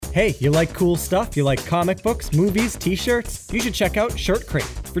Hey, you like cool stuff? You like comic books, movies, t-shirts? You should check out Shirt Crate.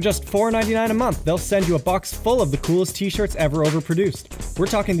 For just $4.99 a month, they'll send you a box full of the coolest t-shirts ever overproduced. We're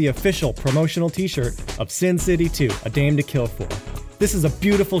talking the official promotional t-shirt of Sin City 2, A Dame to Kill For. This is a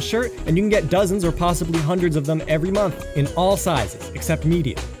beautiful shirt, and you can get dozens or possibly hundreds of them every month in all sizes, except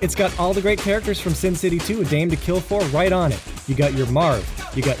medium. It's got all the great characters from Sin City 2, A Dame to Kill For right on it. You got your Marv,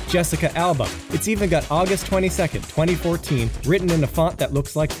 you got Jessica Alba. It's even got August 22nd, 2014, written in a font that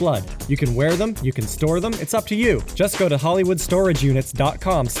looks like blood. You can wear them, you can store them, it's up to you. Just go to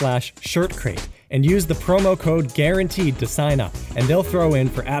HollywoodStorageUnits.com/shirtcrate and use the promo code GUARANTEED to sign up, and they'll throw in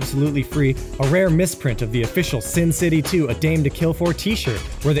for absolutely free a rare misprint of the official Sin City 2 A Dame to Kill For t-shirt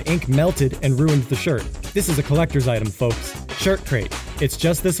where the ink melted and ruined the shirt. This is a collector's item, folks. Shirt Crate. It's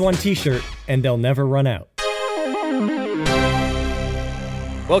just this one t-shirt, and they'll never run out.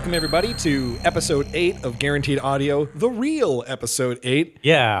 Welcome, everybody, to episode 8 of Guaranteed Audio, the real episode 8.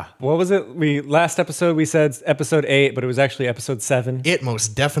 Yeah. What was it? Last episode we said episode 8, but it was actually episode 7. It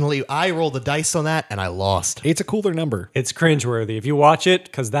most definitely, I rolled the dice on that and I lost. 8's a cooler number. It's cringeworthy. If you watch it,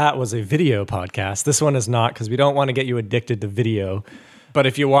 because that was a video podcast. This one is not, because we don't want to get you addicted to video. But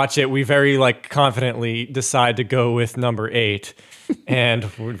if you watch it, we very confidently decide to go with number 8. And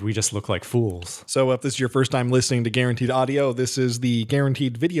we just look like fools. So if this is your first time listening to Guaranteed Audio, this is the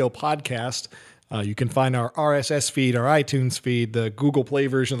Guaranteed Video podcast. You can find our RSS feed, our iTunes feed, the Google Play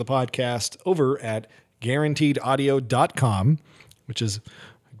version of the podcast over at guaranteedaudio.com, which is a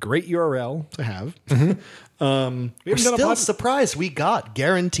great URL to have. Mm-hmm. We're still surprised we got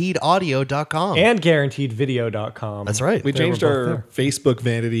guaranteedaudio.com. And guaranteedvideo.com. That's right. We changed our Facebook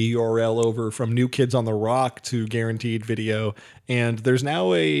vanity URL over from New Kids on the Rock to Guaranteed Video. And there's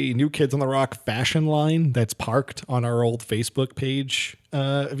now a New Kids on the Rock fashion line that's parked on our old Facebook page.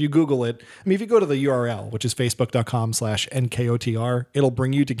 If you Google it, if you go to the URL, which is facebook.com/NKOTR, it'll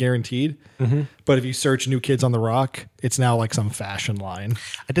bring you to Guaranteed. Mm-hmm. But if you search New Kids on the Rock, it's now like some fashion line.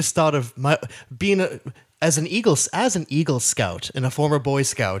 I just thought of as an Eagle Scout and a former Boy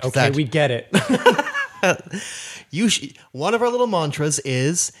Scout. Okay, we get it. One of our little mantras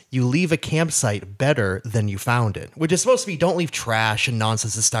is you leave a campsite better than you found it, which is supposed to be don't leave trash and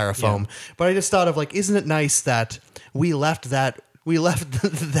nonsense and styrofoam. Yeah. But I just thought of isn't it nice that we left that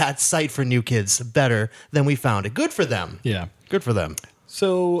site for New Kids better than we found it. Good for them. Yeah. Good for them.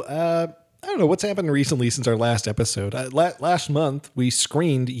 So, I don't know what's happened recently since our last episode. Last month, we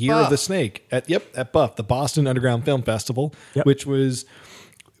screened Year of the Snake at BUFF, the Boston Underground Film Festival, which was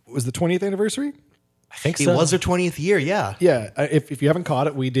the 20th anniversary? I think so. It was their 20th year, yeah. Yeah. If you haven't caught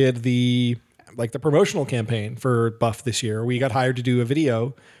it, we did the promotional campaign for BUFF this year. We got hired to do a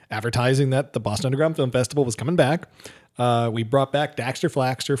video advertising that the Boston Underground Film Festival was coming back. We brought back Daxter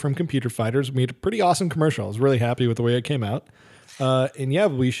Flaxter from Computer Fighters. We made a pretty awesome commercial. I was really happy with the way it came out.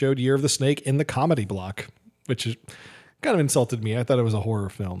 We showed Year of the Snake in the comedy block, which is kind of insulted me. I thought it was a horror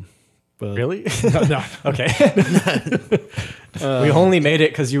film. But really? No. Okay. We only made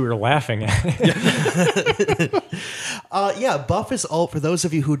it because you were laughing at it. BUFF is all for those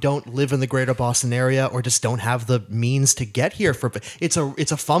of you who don't live in the greater Boston area or just don't have the means to get here. It's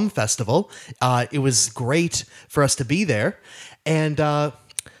a fun festival. It was great for us to be there, and I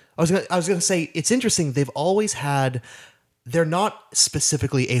was gonna say it's interesting. They've always had. They're not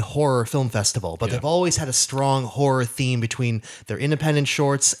specifically a horror film festival, but they've always had a strong horror theme between their independent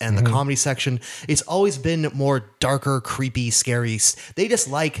shorts and the comedy section. It's always been more darker, creepy, scary. They just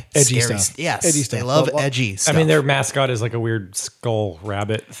like edgy scary stuff. Yes, edgy stuff. They love edgy stuff. Their mascot is like a weird skull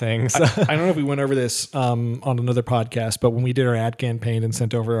rabbit thing. So. I don't know if we went over this on another podcast, but when we did our ad campaign and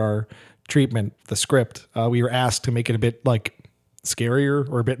sent over our treatment, the script, we were asked to make it a bit scarier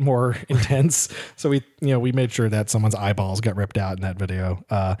or a bit more intense. So we made sure that someone's eyeballs got ripped out in that video.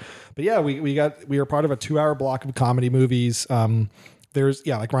 We were part of a 2-hour block of comedy movies. There's,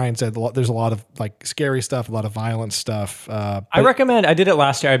 like Ryan said, there's a lot of scary stuff, a lot of violent stuff. I recommend, I did it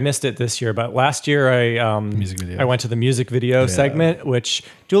last year. I missed it this year, but last year I went to the music video segment, which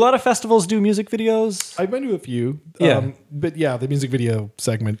do a lot of festivals do music videos? I've been to a few. Yeah. The music video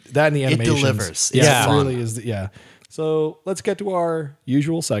segment, that and the animations. It delivers. It really is. So let's get to our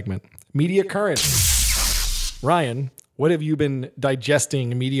usual segment, Media Current. Ryan, what have you been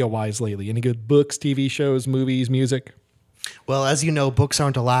digesting media-wise lately? Any good books, TV shows, movies, music? Well, as you know, books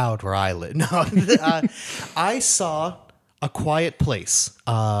aren't allowed where I live. No, I saw A Quiet Place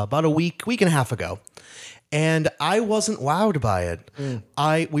about a week and a half ago, and I wasn't wowed by it.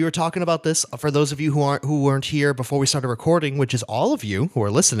 We were talking about this for those of you who weren't here before we started recording, which is all of you who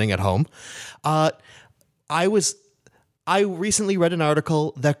are listening at home. I recently read an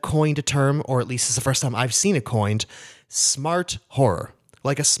article that coined a term, or at least it's the first time I've seen it coined, smart horror.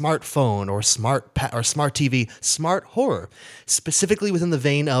 like a smartphone or or smart TV, smart horror, specifically within the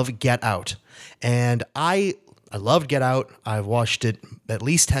vein of Get Out. And I loved Get Out. I've watched it at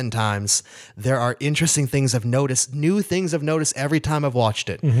least 10 times. There are interesting things I've noticed, new things I've noticed every time I've watched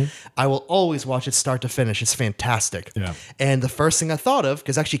it. I will always watch it start to finish. It's fantastic. Yeah. And the first thing I thought of,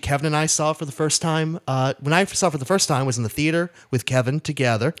 because actually Kevin and I saw it for the first time, when I saw it for the first time was in the theater with Kevin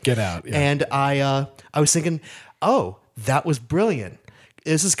together. Get Out, yeah. And I was thinking, oh, that was brilliant.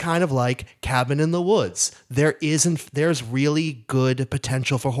 This is kind of like Cabin in the Woods. There's really good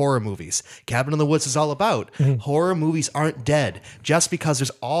potential for horror movies. Cabin in the Woods is all about horror movies aren't dead. Just because there's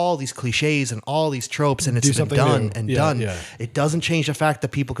all these cliches and all these tropes and it's been done and done, it doesn't change the fact that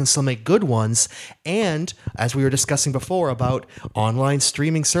people can still make good ones. And as we were discussing before about online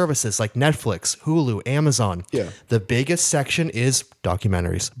streaming services like Netflix, Hulu, Amazon, the biggest section is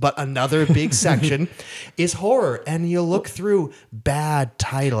documentaries. But another big section is horror. And you look through bad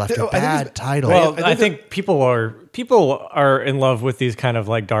title after bad title. Well, I think people are in love with these kind of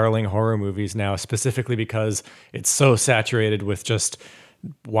like darling horror movies now, specifically because it's so saturated with just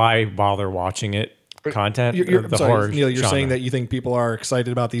why bother watching it content. Sorry, Neil, you're saying that you think people are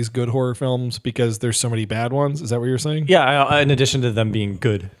excited about these good horror films because there's so many bad ones? Is that what you're saying? Yeah, in addition to them being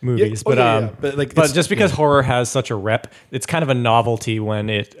good movies. But just because horror has such a rep, it's kind of a novelty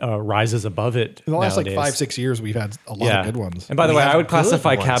when it rises above it. In the last nowadays. 5-6 years, we've had a lot of good ones. And by the way, I would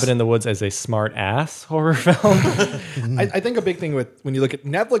classify Cabin in the Woods as a smart ass horror film. I think a big thing when you look at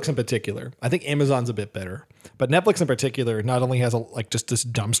Netflix in particular, I think Amazon's a bit better. But Netflix in particular not only has just this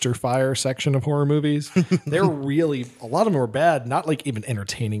dumpster fire section of horror movies, they're really, a lot of them are bad, not like even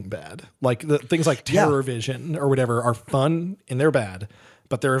entertaining bad. Like the things like Terror Vision or whatever are fun and they're bad,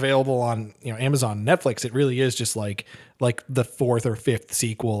 but they're available on Amazon, Netflix. It really is just like the 4th or 5th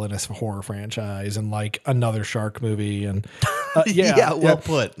sequel in a horror franchise and like another shark movie and well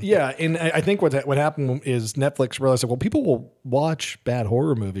put. Yeah, and I think what happened is Netflix realized that, well, people will watch bad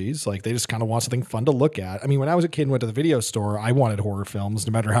horror movies. Like they just kind of want something fun to look at. I mean, when I was a kid and went to the video store, I wanted horror films,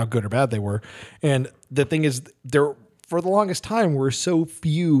 no matter how good or bad they were. And the thing is, for the longest time, were so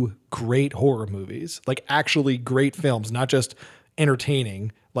few great horror movies, like actually great films, not just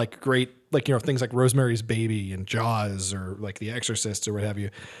entertaining, like great, like, things like Rosemary's Baby and Jaws or like The Exorcist or what have you,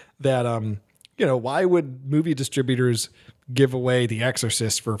 that, why would movie distributors give away The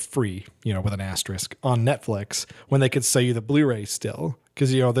Exorcist for free, with an asterisk on Netflix when they could sell you the Blu-ray still?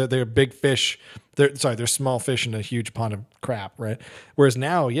 Because, they're big fish. They're small fish in a huge pond of crap, right? Whereas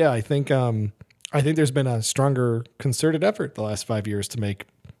now, I think there's been a stronger concerted effort the last 5 years to make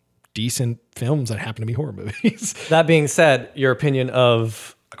decent films that happen to be horror movies. That being said, your opinion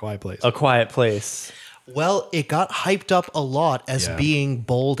of A Quiet Place. A Quiet Place. Well, it got hyped up a lot as being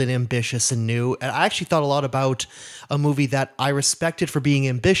bold and ambitious and new. And I actually thought a lot about a movie that I respected for being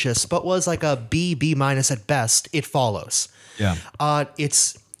ambitious, but was like a B minus at best. It Follows. Yeah.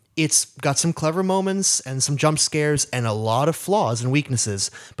 It's got some clever moments and some jump scares and a lot of flaws and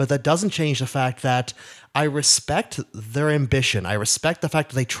weaknesses, but that doesn't change the fact that I respect their ambition. I respect the fact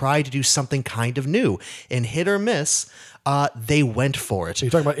that they tried to do something kind of new, and hit or miss, they went for it. So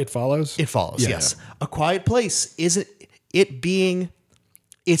you're talking about It Follows? It Follows, yes. Yeah. A Quiet Place isn't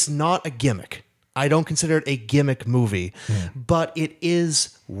it's not a gimmick. I don't consider it a gimmick movie, but it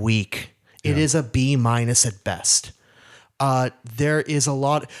is weak. It is a B minus at best. There is a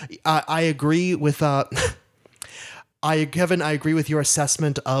lot. I agree with Kevin. I agree with your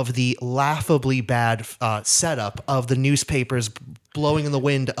assessment of the laughably bad setup of the newspapers blowing in the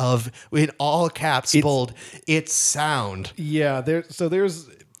wind of, in all caps, bold. It's sound. Yeah. So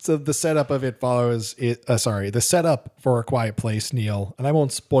the setup of It Follows. The setup for A Quiet Place, Neil, and I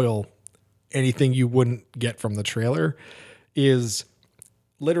won't spoil anything you wouldn't get from the trailer, is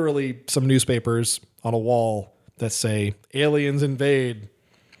literally some newspapers on a wall that say aliens invade.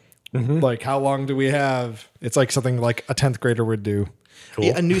 Like, how long do we have? It's like something like a 10th grader would do. Cool.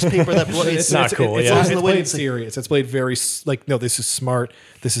 Yeah, a newspaper that it's not cool. It's played serious. It's played very like, no, this is smart.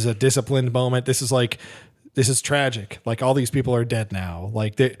 This is a disciplined moment. This is tragic. Like, all these people are dead now.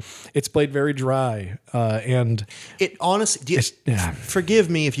 Like, it's played very dry. And it honestly, forgive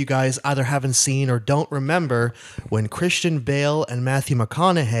me if you guys either haven't seen or don't remember when Christian Bale and Matthew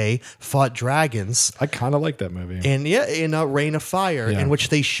McConaughey fought dragons. I kind of like that movie. And in a Reign of Fire, in which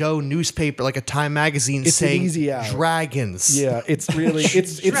they show newspaper, like a Time magazine, saying dragons. Yeah, it's really,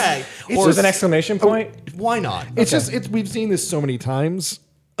 it's or with an exclamation point. Why not? It's we've seen this so many times.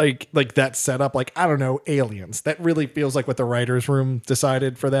 Like that setup, like, I don't know, aliens. That really feels like what the writer's room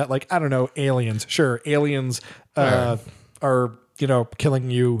decided for that. Like, I don't know, aliens. Sure, aliens are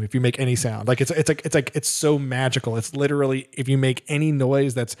killing you if you make any sound. Like it's so magical. It's literally, if you make any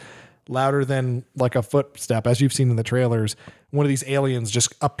noise that's louder than like a footstep, as you've seen in the trailers, one of these aliens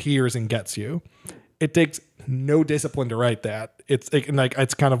just appears and gets you. It takes no discipline to write that. It's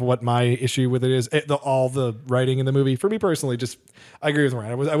kind of what my issue with it is. All the writing in the movie, for me personally, I agree with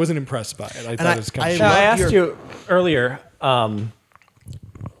Ryan. I wasn't impressed by it. I thought it was kind of. I asked you earlier. I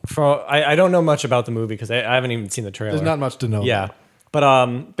don't know much about the movie because I haven't even seen the trailer. There's not much to know. Yeah,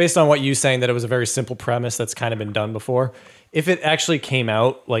 but based on what you saying that it was a very simple premise that's kind of been done before. If it actually came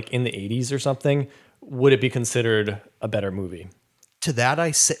out like in the 80s or something, would it be considered a better movie? To that, I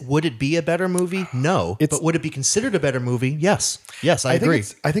say, would it be a better movie? No. But would it be considered a better movie? Yes. Yes, I agree.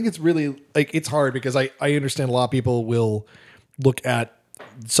 I think it's really like, it's hard because I understand a lot of people will look at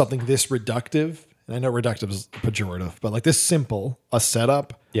something this reductive, and I know reductive is pejorative, but like this simple, a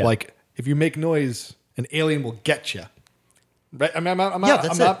setup, like if you make noise, an alien will get you. Right? I'm not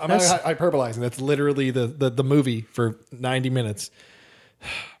hyperbolizing. That's literally the movie for 90 minutes.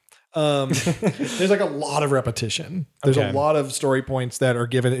 There's like a lot of repetition. There's a lot of story points that are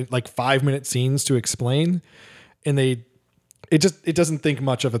given like 5-minute scenes to explain, and it doesn't think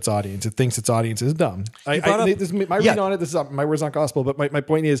much of its audience. It thinks its audience is dumb. My read on it. This is my words, not gospel. But my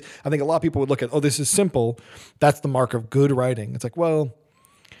point is, I think a lot of people would look at, oh, this is simple. That's the mark of good writing. It's like, well,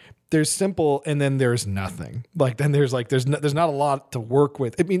 there's simple, and then there's nothing. Like then there's not a lot to work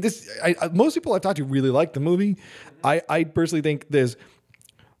with. I mean, most people I've talked to really like the movie. I personally think there's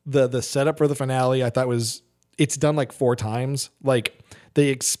the setup for the finale. I thought it's done like 4 times. Like they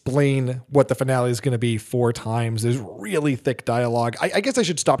explain what the finale is going to be 4 times. There's really thick dialogue. I guess I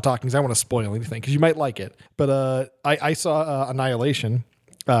should stop talking because I don't want to spoil anything because you might like it. But I saw Annihilation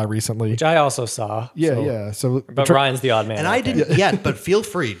recently, which I also saw. Yeah. So, but Ryan's the odd man, and I didn't yet. But feel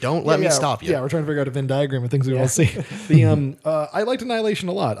free, don't let me stop you. Yeah, we're trying to figure out a Venn diagram of things we want to see. I liked Annihilation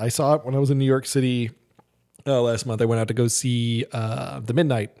a lot. I saw it when I was in New York City last month. I went out to go see the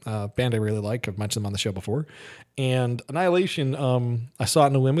Midnight band I really like. I've mentioned them on the show before. And Annihilation, I saw it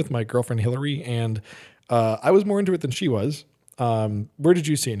in a whim with my girlfriend Hillary, and I was more into it than she was. Where did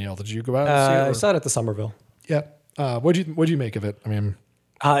you see it, Neil? Did you go out and see it? I saw it at the Somerville. Yeah. What'd you make of it? I mean,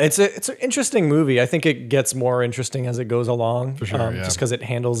 it's an interesting movie. I think it gets more interesting as it goes along. For sure, just because it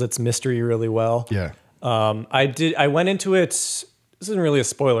handles its mystery really well. Yeah. I went into it. This isn't really a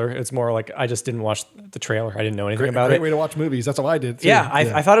spoiler. It's more like I just didn't watch the trailer. I didn't know anything about it. Great way to watch movies. That's how I did too. Yeah,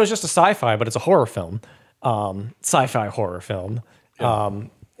 I thought it was just a sci-fi, but it's a horror film. Sci-fi horror film. Yeah.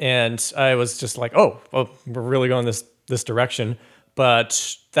 And I was just like, oh, we're really going this direction.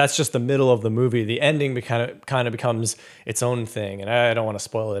 But that's just the middle of the movie. The ending kind of becomes its own thing, and I don't want to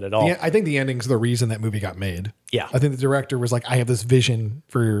spoil it at all. Yeah, I think the ending's the reason that movie got made. Yeah. I think the director was like, I have this vision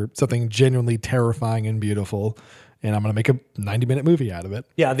for something genuinely terrifying and beautiful, and I'm going to make a 90-minute movie out of it.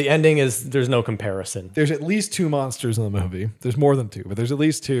 Yeah, the ending there's no comparison. There's at least 2 monsters in the movie. There's more than 2, but there's at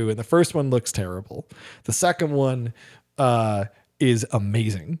least 2, and the first one looks terrible. The second one is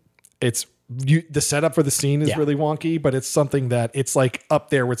amazing. The setup for the scene is really wonky, but it's something that it's like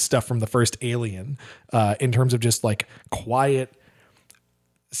up there with stuff from the first Alien in terms of just like quiet,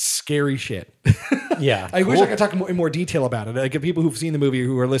 scary shit. Yeah. I wish I could talk in more detail about it. Like if people who've seen the movie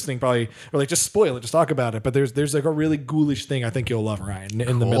who are listening probably are like, just spoil it, just talk about it. But there's like a really ghoulish thing I think you'll love, Ryan,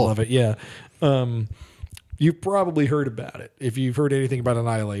 in the middle of it. Yeah. You've probably heard about it. If you've heard anything about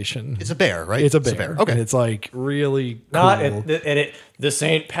Annihilation. It's a bear, right? It's a bear. Okay. And it's like really cool. cool. This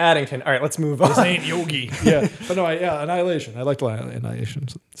ain't Paddington. All right, let's move on. This ain't Yogi. Yeah. But no, Annihilation. I liked Annihilation.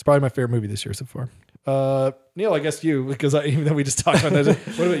 It's probably my favorite movie this year so far. Neil, I guess you, because even though we just talked about that.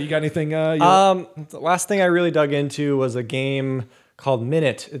 What about you? Got anything? The last thing I really dug into was a game called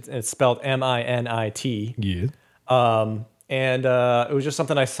Minit. It's spelled MINIT. Yeah. And it was just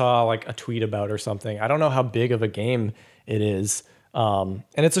something I saw like a tweet about or something. I don't know how big of a game it is. And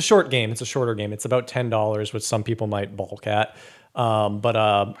it's a short game. It's a shorter game. It's about $10, which some people might balk at.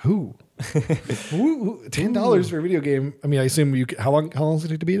 Who? $10 for a video game. I mean, I assume how long does it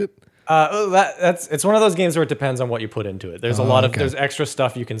take to beat it? It's one of those games where it depends on what you put into it. There's a lot of there's extra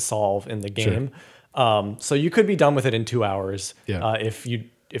stuff you can solve in the game. Sure. So you could be done with it in 2 hours. Yeah.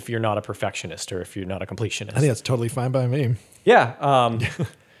 If you're not a perfectionist or if you're not a completionist. I think that's totally fine by me. Yeah. I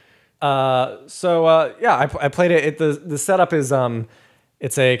played it. The setup is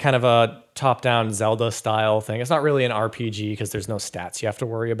it's a kind of a top-down Zelda style thing. It's not really an RPG because there's no stats you have to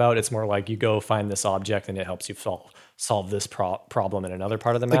worry about. It's more like you go find this object and it helps you solve this problem in another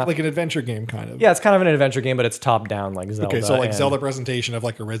part of the map. Like an adventure game, kind of. Yeah, it's kind of an adventure game, but it's top down like Zelda. Okay, so like and- Zelda presentation of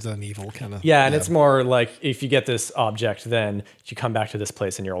like a Resident Evil kind of. Yeah, and it's more like if you get this object, then you come back to this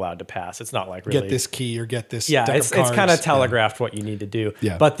place and you're allowed to pass. It's not like really Get this key or get this. Yeah, deck it's of cards. kind of telegraphed what you need to do.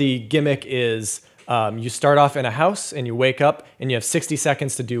 Yeah. But the gimmick is you start off in a house and you wake up and you have 60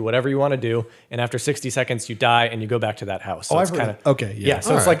 seconds to do whatever you want to do. And after 60 seconds, you die and you go back to that house. So Oh, it's I've heard kind of of- okay, yeah.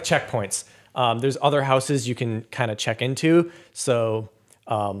 So it's like checkpoints. There's other houses you can kind of check into. So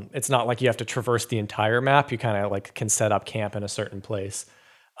it's not like you have to traverse the entire map. You kind of like can set up camp in a certain place.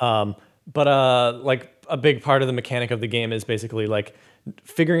 But like a big part of the mechanic of the game is basically like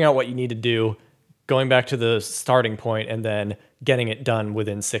figuring out what you need to do, going back to the starting point, and then getting it done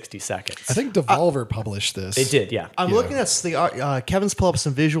within 60 seconds. I think Devolver published this. They did, yeah. I'm looking at the Kevin's pulled up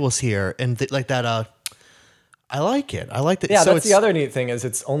some visuals here, and like that. I like it. I like that. Yeah, so that's the other neat thing is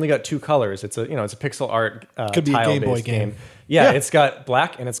it's only got two colors. It's it's a pixel art Could be a Game Boy tile-based game. Yeah, it's got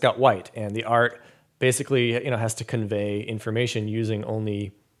black and it's got white, and the art basically has to convey information using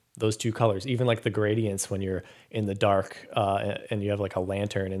only those two colors. Even like the gradients when you're in the dark and you have like a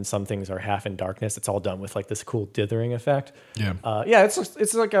lantern and some things are half in darkness. It's all done with like this cool dithering effect. Yeah.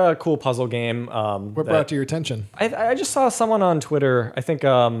 It's like a cool puzzle game. What brought it to your attention? I just saw someone on Twitter. I think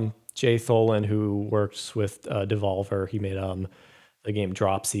Jay Tholen, who works with Devolver, he made the game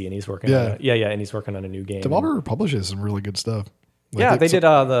Dropsy, and he's working. Yeah. And he's working on a new game. Devolver publishes some really good stuff. Like Yeah, they did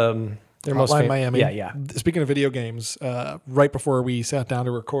their most Hotline famous. Miami. Yeah. Speaking of video games, right before we sat down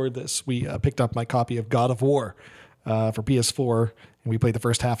to record this, we picked up my copy of God of War for PS4, and we played the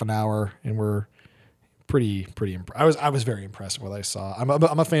first half an hour, and we're pretty impressed. I was very impressed with what I saw. I'm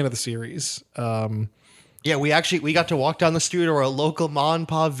a fan of the series. Yeah, we got to walk down the street to our local Ma and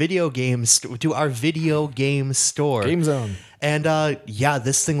Pa video games to our video game store, Game Zone. and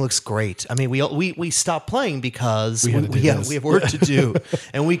this thing looks great. I mean, we stopped playing because We had to do this. we have work to do,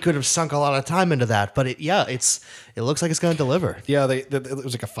 and we could have sunk a lot of time into that. But it looks like it's going to deliver. Yeah, it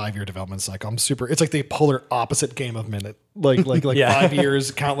was like a 5-year development cycle. It's like the polar opposite game of Minute. Like Yeah. 5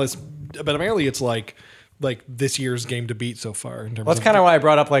 years, countless. But apparently, it's like this year's game to beat so far. In terms Well, that's of kind of why I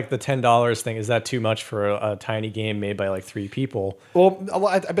brought up like the $10 thing. Is that too much for a tiny game made by like 3 people? Well,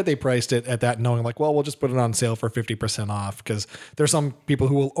 I bet they priced it at that, knowing like, well, we'll just put it on sale for 50% off, because there's some people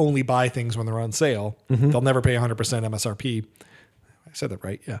who will only buy things when they're on sale. They'll never pay 100% MSRP. I said that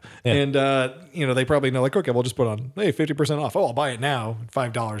right, yeah. And they probably know like, okay, we'll just put on 50% off. Oh, I'll buy it now.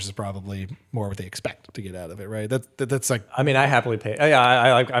 $5 is probably more what they expect to get out of it, right? That's like. I mean, I happily pay.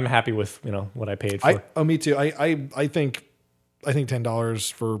 Yeah, I'm happy with what I paid for. Me too. I think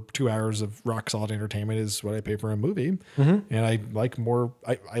 $10 for 2 hours of rock solid entertainment is what I pay for a movie. And I like more.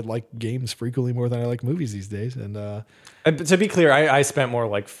 I like games frequently more than I like movies these days. And To be clear, I spent more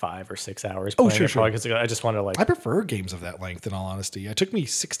like 5 or 6 hours playing sure, it probably because I just wanted to like. I prefer games of that length, in all honesty. It took me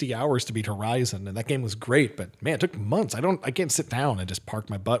 60 hours to beat Horizon, and that game was great, but man, it took months. I can't sit down and just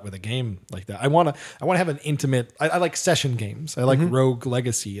park my butt with a game like that. I want to have an intimate. I like session games. I like Rogue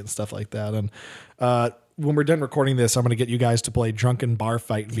Legacy and stuff like that. And when we're done recording this, I'm going to get you guys to play Drunken Bar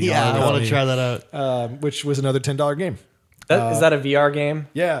Fight VR. Yeah, I with want to me, try that out. which was another $10 game. Is that a VR game?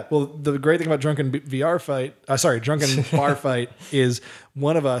 Yeah, well, the great thing about Drunken Bar Fight is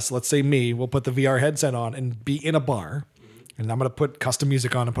one of us, let's say me, will put the VR headset on and be in a bar, and I'm going to put custom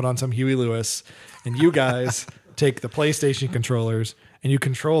music on and put on some Huey Lewis, and you guys take the PlayStation controllers and you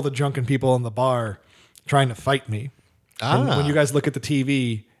control the drunken people in the bar trying to fight me. And when you guys look at the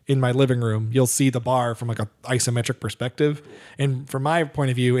TV in my living room, you'll see the bar from like a isometric perspective, and from my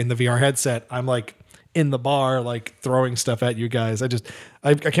point of view in the VR headset, I'm like in the bar, like throwing stuff at you guys.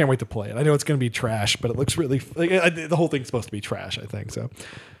 I can't wait to play it. I know it's going to be trash, but it looks really, the whole thing's supposed to be trash, I think so.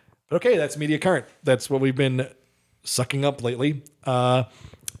 But okay, that's Media Current. That's what we've been sucking up lately.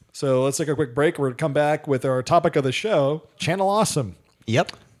 So let's take a quick break. We're going to come back with our topic of the show, Channel Awesome.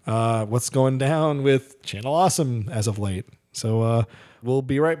 Yep. What's going down with Channel Awesome as of late. So we'll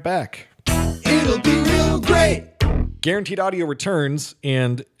be right back. It'll be real great. Guaranteed Audio returns,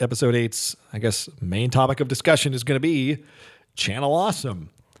 and episode 8's, I guess, main topic of discussion is going to be Channel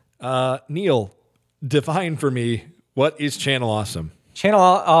Awesome. Neil, define for me, what is Channel Awesome? Channel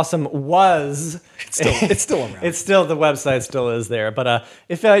Awesome was. It's still around. It's still, the website still is there. But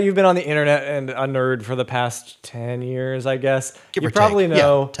if you've been on the internet and a nerd for the past 10 years, I guess, Give you or probably take.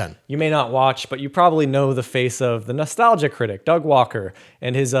 know, Yeah, 10. you may not watch, but you probably know the face of the nostalgia critic, Doug Walker,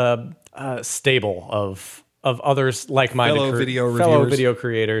 and his stable of others like-minded Fellow video video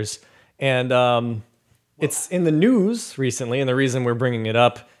creators. And it's in the news recently, and the reason we're bringing it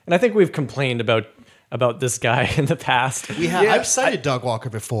up, and I think we've complained about about this guy in the past. I've cited Doug Walker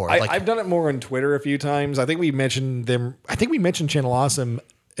before. I've done it more on Twitter a few times. I think we mentioned them. I think we mentioned Channel Awesome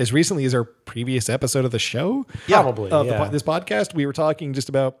as recently as our previous episode of the show. Probably, Of yeah. this podcast. We were talking just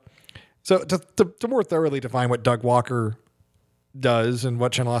about, so to more thoroughly define what Doug Walker does and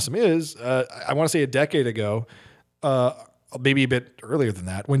what Channel Awesome is, I want to say a decade ago, maybe a bit earlier than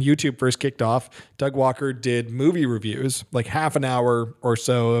that, when YouTube first kicked off, Doug Walker did movie reviews, like half an hour or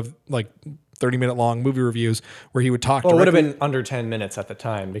so of like 30-minute long movie reviews where he would talk. Well, it would have directly- been under 10 minutes at the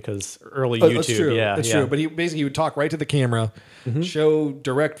time because early Oh, YouTube. that's true. Yeah, That's yeah. true. But he would talk right to the camera, show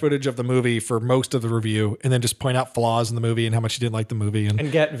direct footage of the movie for most of the review, and then just point out flaws in the movie and how much he didn't like the movie and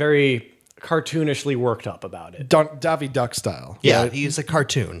And get very cartoonishly worked up about it. Daffy Duck style. yeah, Right? he's a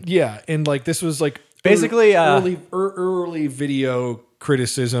cartoon. Yeah, and like this was like Basically, early video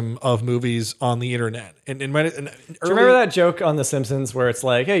criticism of movies on the internet. And Do you remember that joke on The Simpsons where it's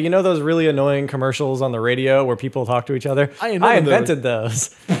like, hey, you know those really annoying commercials on the radio where people talk to each other? I invented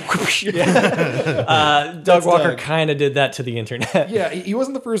those. Doug Walker Doug. kind of did that to the internet. Yeah, he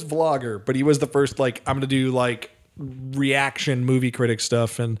wasn't the first vlogger, but he was the first like I'm gonna do like reaction movie critic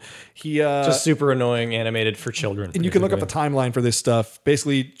stuff, and he Just super annoying animated for children. and you can look up the timeline for this stuff.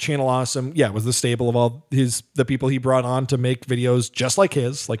 Basically, Channel Awesome, was the stable of all the people he brought on to make videos just like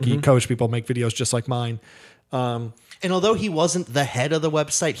his. Like he coached people make videos just like mine. And although he wasn't the head of the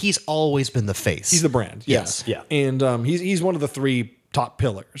website, he's always been the face. He's the brand, Yes. Yeah. and he's one of the three top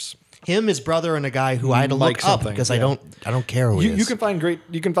pillars. Him, his brother, and a guy who I had to Like look up something, because yeah. I don't care who he is. You can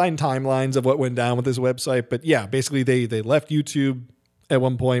find timelines of what went down with this website, but yeah, basically they left YouTube at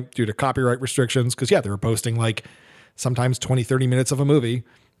one point due to copyright restrictions because they were posting like sometimes 20-30 minutes of a movie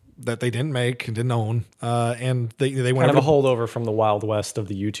that they didn't make and didn't own, and they went Kind of a over- holdover from the Wild West of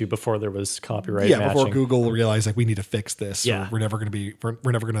the YouTube before there was copyright matching. before Google realized like we need to fix this. Yeah. Or we're never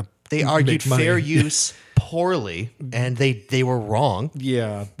gonna They argued make money. fair use poorly, and they were wrong.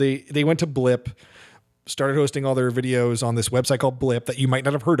 Yeah, they went to Blip, started hosting all their videos on this website called Blip that you might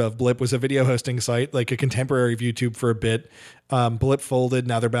not have heard of. Blip was a video hosting site, like a contemporary of YouTube for a bit. Blip folded.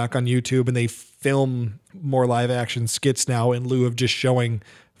 Now they're back on YouTube, and they film more live action skits now in lieu of just showing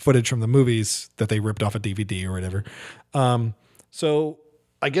footage from the movies that they ripped off a DVD or whatever. So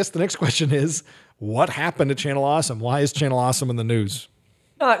I guess the next question is, what happened to Channel Awesome? Why is Channel Awesome in the news?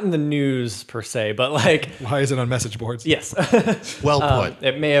 Not in the news per se, but like, Why is it on message boards? yes. Well put.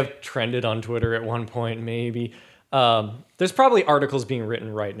 It may have trended on Twitter at one point, maybe. There's probably articles being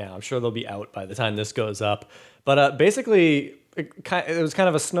written right now. I'm sure they'll be out by the time this goes up. But basically, it was kind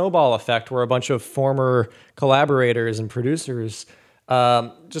of a snowball effect where a bunch of former collaborators and producers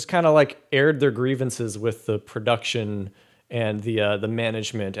just kind of like aired their grievances with the production and the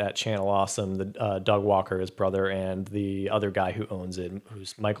management at Channel Awesome, the Doug Walker, his brother, and the other guy who owns it,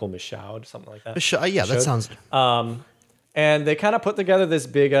 who's Michael Michaud, something like that. That sounds. And they kind of put together this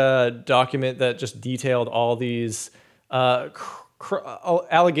big document that just detailed all these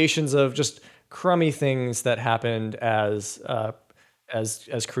allegations of just crummy things that happened as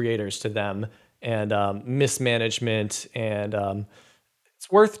creators to them, and mismanagement, and it's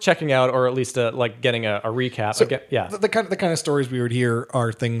worth checking out, or at least like getting a recap. The kind of stories we would hear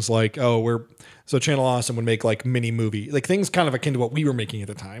are things like, so Channel Awesome would make like mini movie, like things kind of akin to what we were making at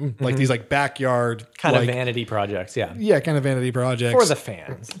the time, like these like backyard kind like, of vanity projects, yeah, kind of vanity projects for the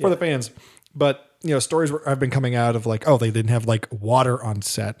fans. for the fans. But stories have been coming out of like, they didn't have like water on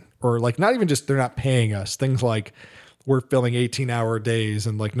set, or like not even just they're not paying us. Things like we're filming 18-hour days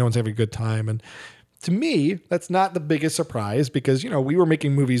and like no one's having a good time. And to me, that's not the biggest surprise because, we were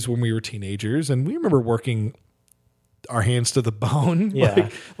making movies when we were teenagers and we remember working our hands to the bone. Yeah.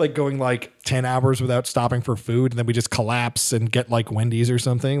 like going like 10 hours without stopping for food and then we just collapse and get like Wendy's or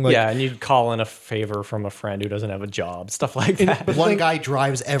something. Like, Yeah, and you'd call in a favor from a friend who doesn't have a job, stuff like that. but One guy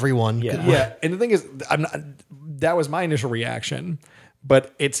drives everyone. Yeah. Yeah, and the thing is, that was my initial reaction,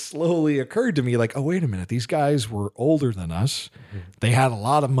 but it slowly occurred to me like, oh, wait a minute, these guys were older than us. They had a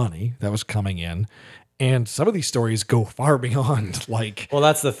lot of money that was coming in, and some of these stories go far beyond like. Well,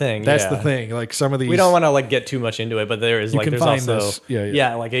 that's the thing. That's yeah. the thing. Like some of these, We don't want to like get too much into it, but there's can there's find also this.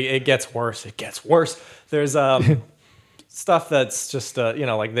 Yeah. like it gets worse. It gets worse. There's stuff that's just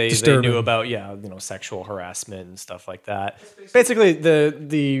like they Disturbing. knew about sexual harassment and stuff like that. Basically,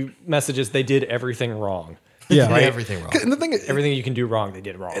 the message is they did everything wrong. yeah, Right. Everything wrong. And the thing is, Everything you can do wrong, they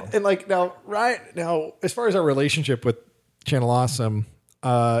did wrong. and like now, as far as our relationship with Channel Awesome,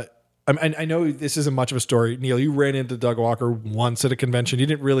 I know this isn't much of a story. Neil, you ran into Doug Walker once at a convention. You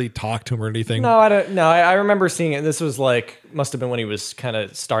didn't really talk to him or anything. No, I don't. No, I remember seeing it. This was must have been when he was kind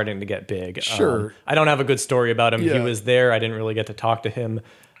of starting to get big. Sure. I don't have a good story about him. Yeah. He was there. I didn't really get to talk to him.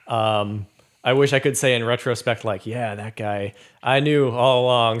 I wish I could say in retrospect, like, yeah, that guy, I knew all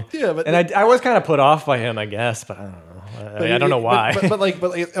along. Yeah, but and I was kind of put off by him, I guess, but I don't know. I don't know why.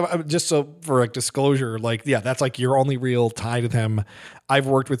 But just so for like disclosure, like, yeah, that's like your only real tie to them. I've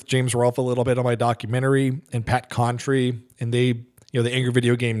worked with James Rolfe a little bit on my documentary, and Pat Contry, and they, you know, the Angry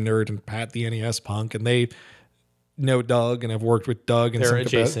Video Game Nerd, and Pat, the NES punk, and they know Doug, and I've worked with Doug. And they're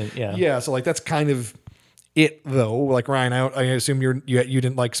adjacent, yeah. Yeah, so like that's kind of it, though. Like, Ryan, I assume you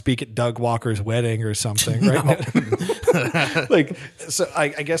didn't like speak at Doug Walker's wedding or something, right? Like, so I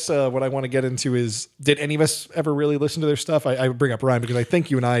guess what I want to get into is, did any of us ever really listen to their stuff? I bring up Ryan because I think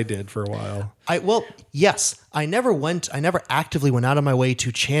you and I did for a while. Well, yes. I never actively went out of my way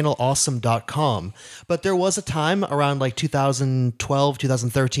to channelawesome.com, but there was a time around like 2012,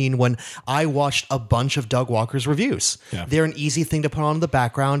 2013 when I watched a bunch of Doug Walker's reviews. Yeah. They're an easy thing to put on in the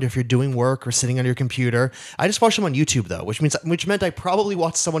background if you're doing work or sitting on your computer. I just watched them on YouTube though, which meant I probably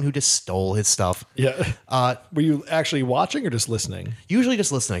watched someone who just stole his stuff. Yeah. Were you actually watching or just listening? Usually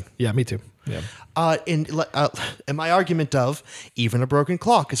just listening. Yeah, me too. Yeah. And my argument of even a broken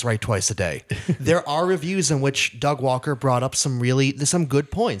clock is right twice a day. There are reviews in which Doug Walker brought up some good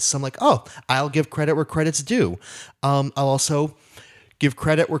points. I'm like, oh, I'll give credit where credit's due. I'll also give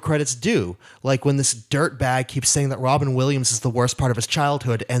credit where credit's due. Like when this dirtbag keeps saying that Robin Williams is the worst part of his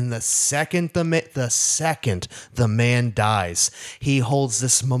childhood, and the second the man dies, he holds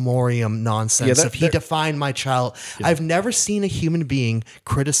this memoriam nonsense. He defined my child. Yeah. I've never seen a human being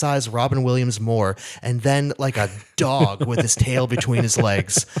criticize Robin Williams more, and then like a dog with his tail between his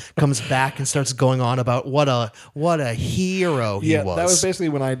legs comes back and starts going on about what a hero he was. That was basically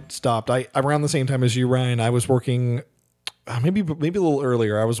when I stopped. Around the same time as you, Ryan, I was working. Maybe a little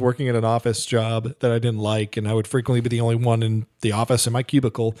earlier, I was working at an office job that I didn't like, and I would frequently be the only one in the office in my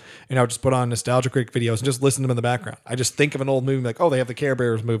cubicle, and I would just put on Nostalgia Critic videos and just listen to them in the background. I just think of an old movie like, oh, they have the Care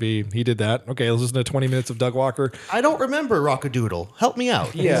Bears movie. He did that. Okay, let's listen to 20 minutes of Doug Walker. I don't remember Rockadoodle. Help me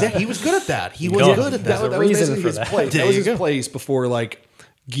out. Yeah. He was good at that. He was good at that. There's a reason for his that. place. That was his place before like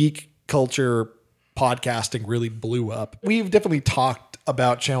geek culture podcasting really blew up. We've definitely talked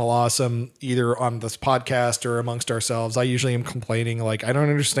about Channel Awesome either on this podcast or amongst ourselves. I usually am complaining like I don't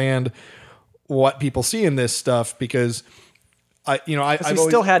understand what people see in this stuff because I've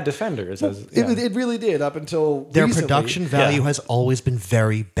still had Defenders. It really did up until their recently. production value has always been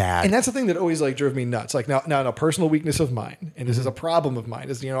very bad, and that's the thing that always like drove me nuts. Like now a personal weakness of mine, and this is a problem of mine.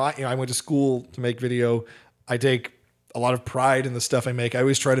 Is I went to school to make video. I take a lot of pride in the stuff I make. I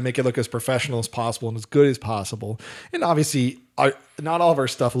always try to make it look as professional as possible and as good as possible. And obviously, not all of our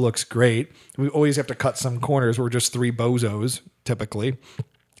stuff looks great. We always have to cut some corners. We're just three bozos, typically.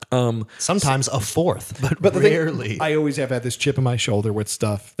 Sometimes a fourth, but rarely. I always have had this chip on my shoulder with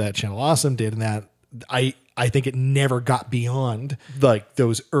stuff that Channel Awesome did, and that I think it never got beyond like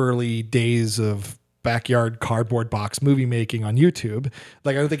those early days of backyard cardboard box movie making on YouTube.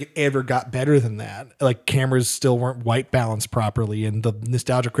 Like I don't think it ever got better than that. Like cameras still weren't white balanced properly, and the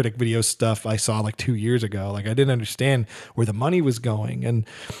Nostalgia Critic video stuff I saw like 2 years ago, like I didn't understand where the money was going. And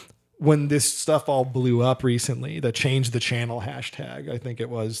when this stuff all blew up recently, the change the channel hashtag, I think it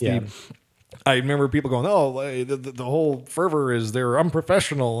was. Yeah. I remember people going, oh, the whole fervor is they're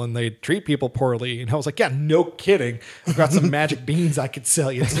unprofessional and they treat people poorly. And I was like, yeah, no kidding. I've got some magic beans I could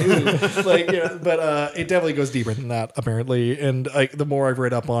sell you too. But it definitely goes deeper than that, apparently. And the more I've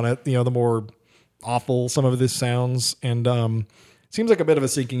read up on it, the more awful some of this sounds. And it seems like a bit of a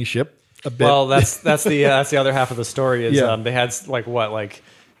sinking ship. A bit. Well, that's the other half of the story is they had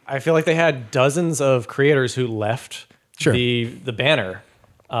I feel like they had dozens of creators who left the banner.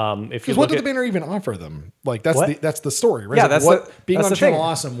 Because what did the banner even offer them? Like that's the story, right? Yeah, like, being on Channel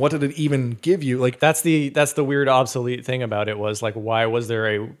Awesome. What did it even give you? Like that's the weird obsolete thing about it was like why was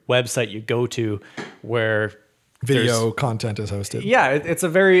there a website you go to where video content is hosted? Yeah, it's a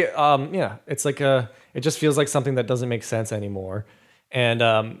very it's like it just feels like something that doesn't make sense anymore, and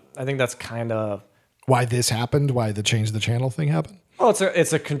I think that's kind of why this happened. Why the change the channel thing happened. Well,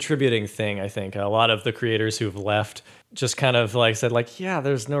 it's a contributing thing. I think a lot of the creators who've left just kind of like said like, yeah,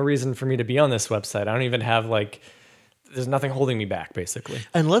 there's no reason for me to be on this website. I don't even have there's nothing holding me back, basically.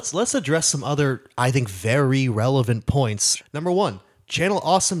 And let's address some other, I think, very relevant points. Number one, Channel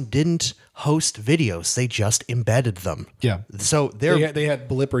Awesome didn't host videos; they just embedded them. Yeah. So they had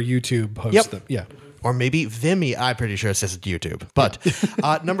Blip or YouTube host them. Yeah. Or maybe Vimeo. I'm pretty sure it says YouTube.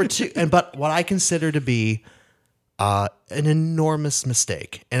 But number two, but what I consider to be an enormous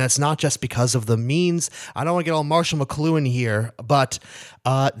mistake. And it's not just because of the means. I don't want to get all Marshall McLuhan here, but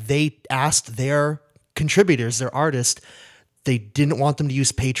they asked their contributors, their artists, they didn't want them to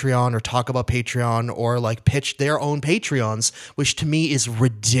use Patreon or talk about Patreon or like pitch their own Patreons, which to me is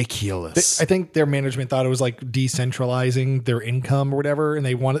ridiculous. I think their management thought it was like decentralizing their income or whatever, and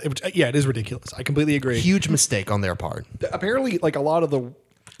they wanted. It is ridiculous. I completely agree. Huge mistake on their part. Apparently, like a lot of the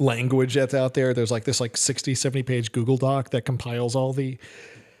language that's out there, there's like this like 60, 70 page Google Doc that compiles all the,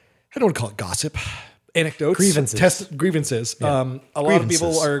 I don't want to call it gossip, anecdotes, grievances. A lot of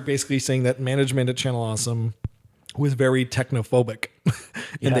people are basically saying that management at Channel Awesome was very technophobic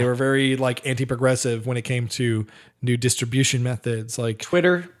and they were very like anti-progressive when it came to new distribution methods, like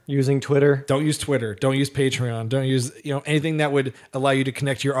using Twitter. Don't use Twitter. Don't use Patreon. Don't use, anything that would allow you to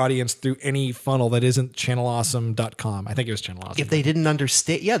connect your audience through any funnel that isn't channelawesome.com. I think it was Channel Awesome. If they didn't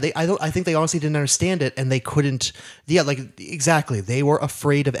understand, I think they honestly didn't understand it, and they couldn't. Yeah, like exactly, they were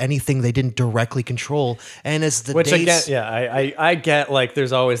afraid of anything they didn't directly control. And as the days, I get like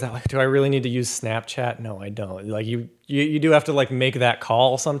there's always that like, do I really need to use Snapchat? No, I don't. Like you do have to like make that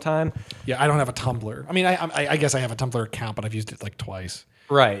call sometime. Yeah, I don't have a Tumblr. I mean, I guess I have a Tumblr account, but I've used it like twice.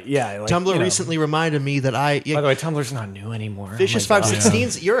 Right. Yeah. Like, Tumblr recently reminded me that by the way, Tumblr's not new anymore. Vicious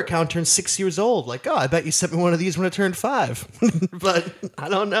 516's your account turned 6 years old. Like, I bet you sent me one of these when it turned 5. But I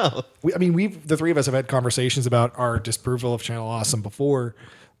don't know. The three of us have had conversations about our disapproval of Channel Awesome before,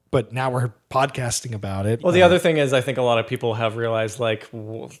 but now we're podcasting about it. Well, the other thing is, I think a lot of people have realized like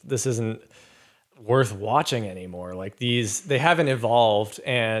this isn't worth watching anymore. Like they haven't evolved,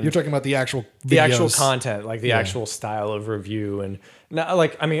 and you're talking about the actual videos. The actual content, like the actual style of review. And now,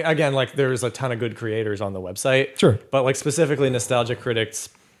 like, I mean, again, like there's a ton of good creators on the website. Sure. But like specifically Nostalgia Critics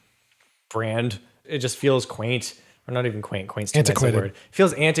brand, it just feels quaint. Or not even quaint. Quaint's too nice a word. It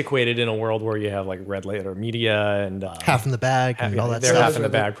feels antiquated in a world where you have like Red Letter Media and Half in the Bag and all that they're stuff. Half in the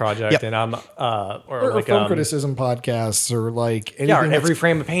Bag project. Yep. And I'm or like film criticism podcasts or like anything or Every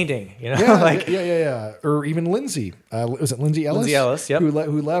Frame of Painting. Yeah. Or even Lindsay. Was it Lindsay Ellis? Lindsay Ellis, yep.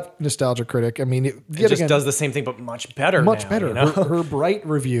 Who left Nostalgia Critic. I mean, it just does the same thing but much better. Much better. Her Bright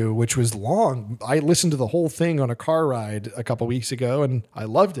review, which was long. I listened to the whole thing on a car ride a couple weeks ago, and I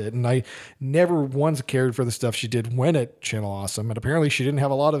loved it. And I never once cared for the stuff she did when at Channel Awesome, and apparently she didn't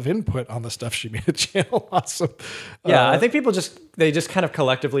have a lot of input on the stuff she made at Channel Awesome. Yeah, I think people just kind of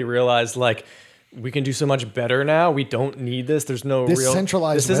collectively realized like we can do so much better now. We don't need this. There's no this real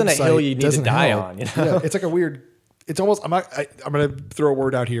centralized. This isn't a hill you need to die on. Yeah, it's like a weird. It's almost. I'm going to throw a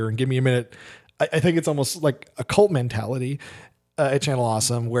word out here and give me a minute. I think it's almost like a cult mentality at Channel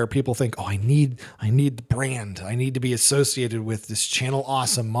Awesome, where people think, I need the brand. I need to be associated with this Channel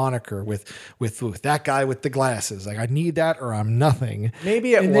Awesome moniker, with that guy with the glasses. Like I need that, or I'm nothing.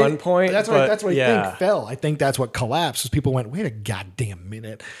 Maybe at one point, that's what I think fell. I think that's what collapsed. Was people went, wait a goddamn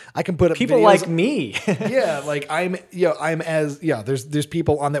minute, I can put up people videos. Like me. Yeah, like There's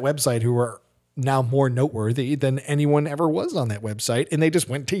people on that website who are now more noteworthy than anyone ever was on that website, and they just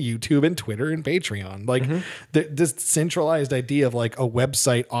went to YouTube and Twitter and Patreon. Like this centralized idea of like a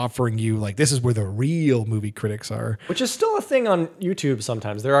website offering you like this is where the real movie critics are, which is still a thing on YouTube.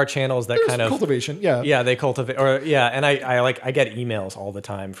 Sometimes there are channels that kind of cultivation. They cultivate, and I get emails all the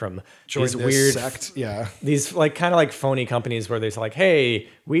time from these weird sect. These like kind of like phony companies where they're like, hey,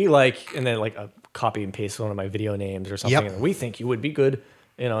 we like, and then like a copy and paste one of my video names or something, and we think you would be good,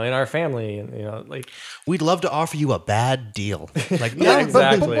 in our family, and like we'd love to offer you a bad deal. Like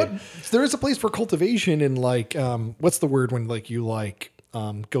exactly. But there is a place for cultivation in like what's the word when like you like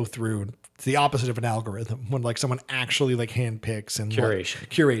go through the opposite of an algorithm when like someone actually like handpicks and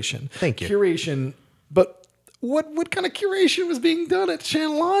curation. Thank you. Curation, but what kind of curation was being done at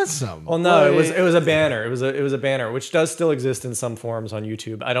Channel Awesome? Well, no, it was a banner. It was a banner which does still exist in some forms on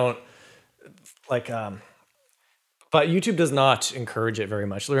YouTube. I don't like but YouTube does not encourage it very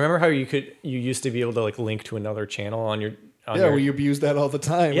much. Remember how you used to be able to like link to another channel on your we abuse that all the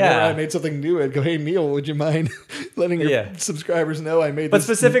time. Yeah. Whenever I made something new, I'd go, hey Neil, would you mind letting your subscribers know I made this? But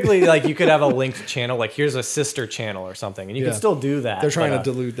specifically, like you could have a linked channel, like here's a sister channel or something, and you can still do that. They're trying to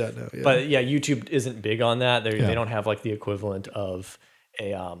dilute that now. Yeah. But YouTube isn't big on that. They don't have like the equivalent of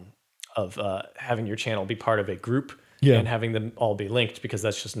having your channel be part of a group. Yeah. And having them all be linked, because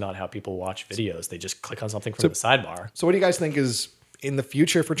that's just not how people watch videos. They just click on something from the sidebar. So what do you guys think is in the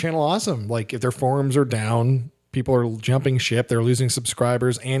future for Channel Awesome? Like if their forums are down, people are jumping ship, they're losing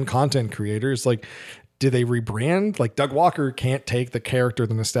subscribers and content creators. Like, do they rebrand? Like Doug Walker can't take the character,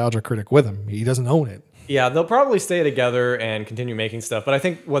 the Nostalgia Critic, with him. He doesn't own it. Yeah, they'll probably stay together and continue making stuff. But I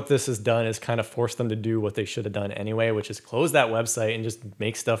think what this has done is kind of forced them to do what they should have done anyway, which is close that website and just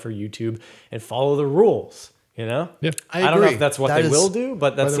make stuff for YouTube and follow the rules. Yeah, I don't know if that's what they will do,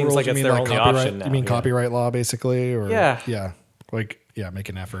 but that seems like it's their only option now. You mean copyright law, basically, or yeah. Like make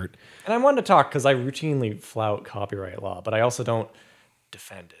an effort. And I wanted to talk because I routinely flout copyright law, but I also don't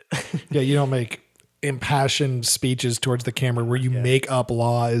defend it. Yeah, you don't make impassioned speeches towards the camera where you make up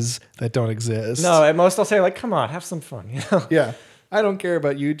laws that don't exist. No, at most I'll say like, come on, have some fun. You know? Yeah. I don't care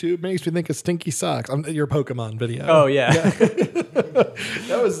about YouTube. Makes me think of Stinky Socks. Your Pokemon video. Oh yeah. I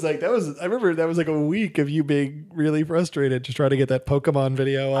remember that was like a week of you being really frustrated to try to get that Pokemon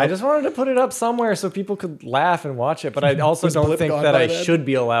video up. I just wanted to put it up somewhere so people could laugh and watch it, but I also Was don't Blip think gone that by I then? should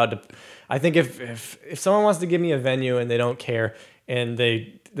be allowed to. I think if someone wants to give me a venue and they don't care and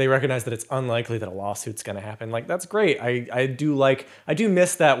they recognize that it's unlikely that a lawsuit's going to happen, like that's great. I do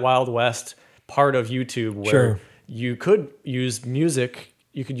miss that Wild West part of YouTube where Sure. you could use music,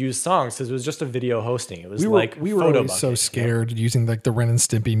 you could use songs because it was just a video hosting. It was we were Photo always so Bucket. scared using like the Ren and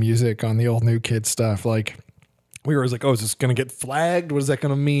Stimpy music on the old New Kid stuff. Like we were always like, oh, is this going to get flagged? What is that going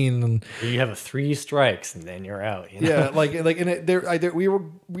to mean? And You have 3 strikes and then you're out. You know? yeah,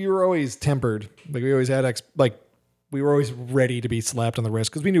 we were always tempered. Like we always had we were always ready to be slapped on the wrist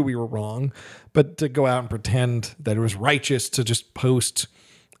because we knew we were wrong. But to go out and pretend that it was righteous to just post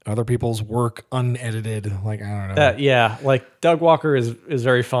other people's work unedited, like I don't know. Yeah, like Doug Walker is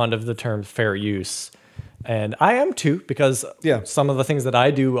very fond of the term fair use. And I am too, because some of the things that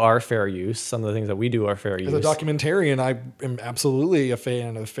I do are fair use. Some of the things that we do are fair use. As a documentarian, I am absolutely a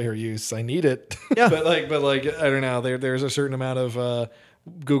fan of fair use. I need it. Yeah. but I don't know. There's a certain amount of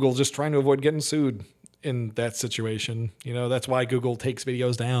Google just trying to avoid getting sued in that situation. You know, that's why Google takes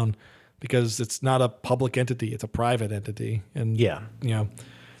videos down, because it's not a public entity; it's a private entity. And Yeah. you know.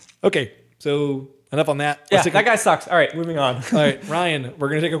 Okay, so enough on that. Yeah, Let's take that guy sucks. All right, moving on. All right, Ryan, we're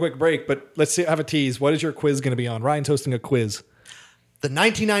going to take a quick break, but let's have a tease. What is your quiz going to be on? Ryan's hosting a quiz. The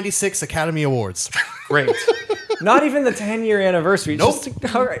 1996 Academy Awards. Great. Not even the 10-year anniversary. Nope.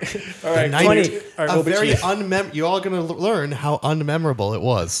 Just, all right. All right, 90 all right, a we'll bet very you- you're all going to learn how unmemorable it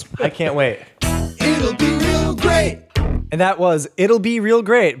was. I can't wait. It'll be real great. And that was It'll Be Real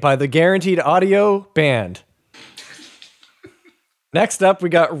Great by the Guaranteed Audio Band. Next up, we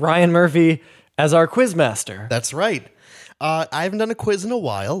got Ryan Murphy as our quizmaster. That's right. I haven't done a quiz in a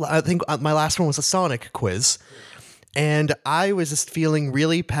while. I think my last one was a Sonic quiz. And I was just feeling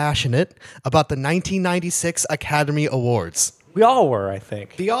really passionate about the 1996 Academy Awards, We all were, I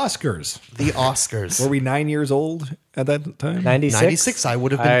think. The Oscars. the Oscars. Were we 9 years old at that time? 96? 96, I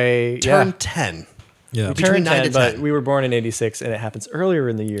would have been turned 10. Yeah. Between Turned 9 to 10, but 10. we were born in 86, and it happens earlier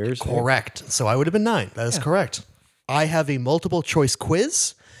in the years. Correct. So I would have been 9. That is correct. I have a multiple choice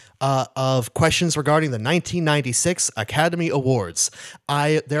quiz of questions regarding the 1996 Academy Awards.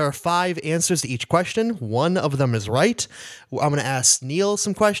 There are 5 answers to each question. One of them is right. I'm going to ask Neil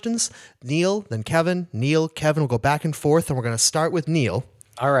some questions. Neil, then Kevin. Neil, Kevin will go back and forth, and we're going to start with Neil.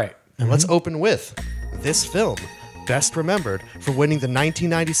 All right. And let's open with this film, best remembered for winning the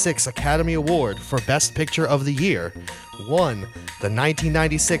 1996 Academy Award for Best Picture of the Year, won the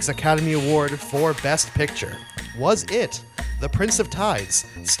 1996 Academy Award for Best Picture. Was it The Prince of Tides,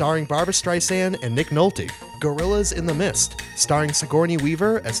 starring Barbra Streisand and Nick Nolte? Gorillas in the Mist, starring Sigourney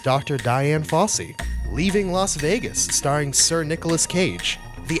Weaver as Dr. Diane Fossey? Leaving Las Vegas, starring Sir Nicolas Cage?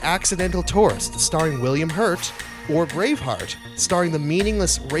 The Accidental Tourist, starring William Hurt? Or Braveheart, starring the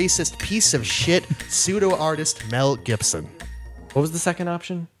meaningless, racist piece of shit pseudo-artist Mel Gibson? What was the second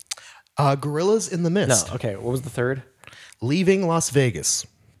option? Gorillas in the No. Mist. Okay. What was the third? Leaving Las Vegas.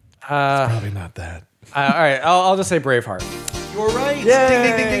 Probably not that. All right. I'll just say Braveheart. You're right. Yay!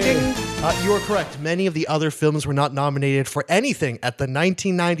 Ding, ding, ding, ding, ding. You are correct. Many of the other films were not nominated for anything at the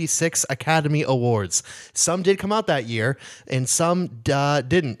 1996 Academy Awards. Some did come out that year, and some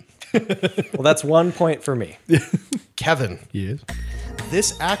didn't. Well, that's 1 point for me. Kevin, Yes.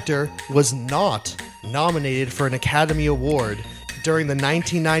 this actor was not nominated for an Academy Award during the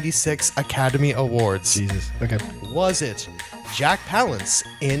 1996 Academy Awards. Jesus. Okay. Was it Jack Palance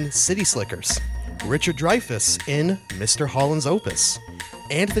in City Slickers, Richard Dreyfuss in Mr. Holland's Opus,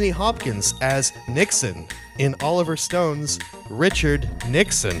 Anthony Hopkins as Nixon in Oliver Stone's Richard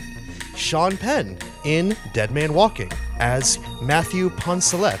Nixon, Sean Penn in Dead Man Walking as Matthew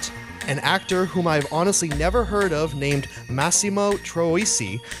Poncelet, an actor whom I've honestly never heard of named Massimo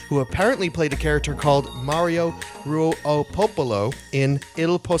Troisi, who apparently played a character called Mario Ruopopolo in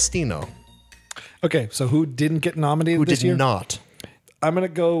Il Postino, Okay, so who didn't get nominated who this did year? not. I'm going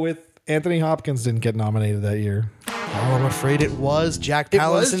to go with Anthony Hopkins didn't get nominated that year. Oh, I'm afraid it was Jack It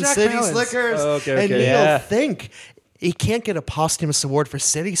Palance was in Jack City Palance. Slickers. Oh, okay, and okay. Neil, Yeah. think he can't get a posthumous award for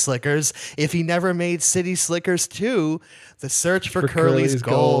City Slickers if he never made City Slickers 2, The Search for, Curly's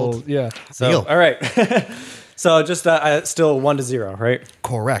Gold. Yeah. So, Neil. all right. So just still 1-0, right?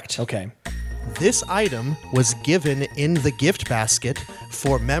 Correct. Okay. This item was given in the gift basket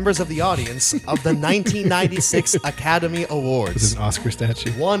for members of the audience of the 1996 Academy This Awards. is an Oscar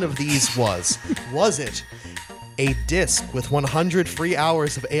statue. One of these was it a disc with 100 free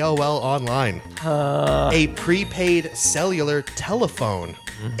hours of AOL Online, a prepaid cellular telephone,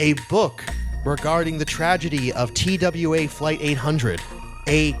 a book regarding the tragedy of TWA Flight 800,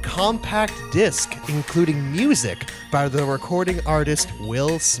 a compact disc including music by the recording artist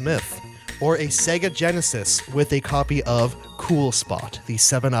Will Smith, or a Sega Genesis with a copy of Cool Spot, the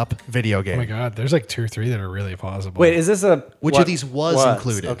 7-Up video game. Oh my God, there's like 2 or 3 that are really plausible. Wait, is this a Which of these was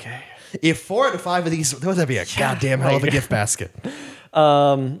included? Okay. If 4 out of 5 of these, that'd be a goddamn hell of a gift basket.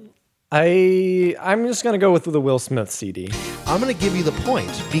 I'm just gonna go with the Will Smith CD. I'm going to give you the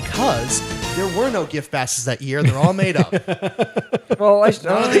point because there were no gift baskets that year. They're all made up. Well,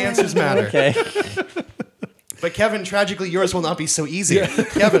 None of the answers matter. Okay. But Kevin, tragically, yours will not be so easy.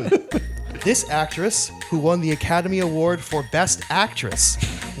 Kevin, this actress who won the Academy Award for Best Actress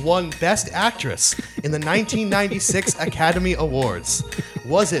won Best Actress in the 1996 Academy Awards.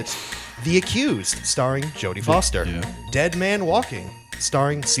 Was it The Accused, starring Jodie Foster? Dead Man Walking,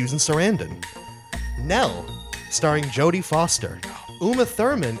 starring Susan Sarandon? Nell, starring Jodie Foster? Uma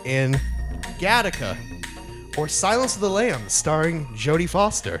Thurman in Gattaca? Or Silence of the Lambs, starring Jodie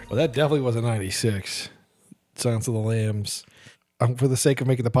Foster? Well, that definitely was a 96. Silence of the Lambs. For the sake of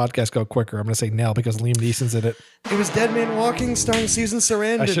making the podcast go quicker, I'm going to say Nell because Liam Neeson's in it. It was Dead Man Walking, starring Susan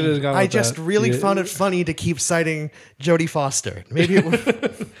Sarandon. I should have gone with I just that. really Yeah. found it funny to keep citing Jodie Foster. Maybe it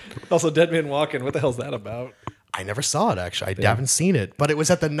was... Also, Dead Man Walking. What the hell's that about? I never saw it, actually. I haven't seen it. But it was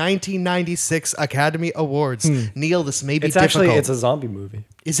at the 1996 Academy Awards. Neil, this may be It's difficult. actually a zombie movie.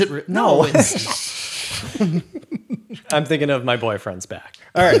 Is it? No, it's not. I'm thinking of My Boyfriend's Back.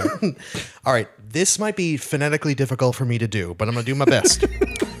 All right. All right, this might be phonetically difficult for me to do, but I'm going to do my best.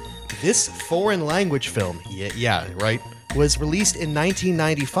 This foreign language film, right, was released in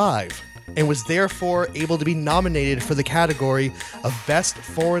 1995 and was therefore able to be nominated for the category of Best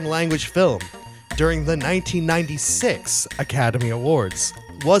Foreign Language Film during the 1996 Academy Awards.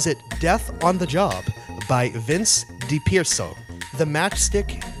 Was it Death on the Job by Vince DiPierso, The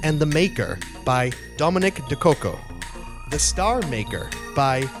Matchstick and the Maker by Dominic DeCoco, The Star Maker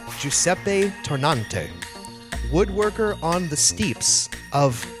by Giuseppe Tornante, Woodworker on the Steeps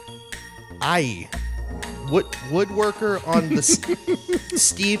of Ai, Woodworker on the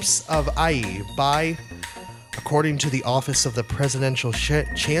Steeps of Ai by, according to the Office of the Presidential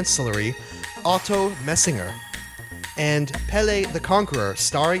Chancellery, Otto Messinger, and Pele the Conqueror,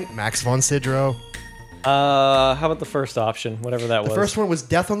 starring Max von Sydow. How about the first option, whatever that was? The first one was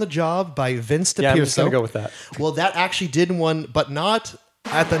Death on the Job by Vince DiPierso. Yeah, I'm just gonna go with that. Well, that actually did one, but not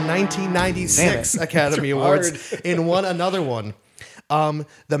at the 1996 Academy Awards. And won another one. The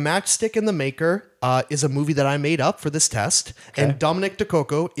Matchstick and the Maker is a movie that I made up for this test. Okay. And Dominic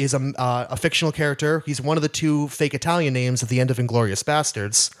DeCoco is a fictional character. He's one of the 2 fake Italian names at the end of Inglourious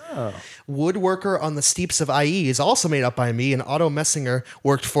Bastards. Oh. Woodworker on the Steeps of Ai is also made up by me, and Otto Messinger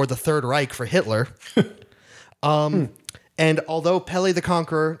worked for the Third Reich for Hitler. And although Pele the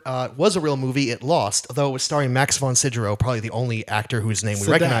Conqueror was a real movie, it lost, although it was starring Max von Sydow, probably the only actor whose name we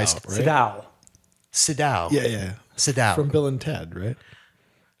recognized. Right? Sydow. Yeah. Sydow. From Bill and Ted, right?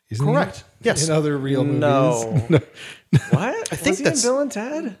 Isn't Correct. he? Yes. In other real movies. No. What? I think was he that's in Bill and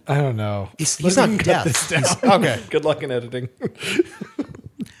Ted? I don't know. He's not deaf. Okay. Good luck in editing.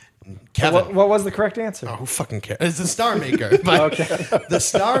 Kevin. What was the correct answer? Oh, who fucking cares? It's The Star Maker. The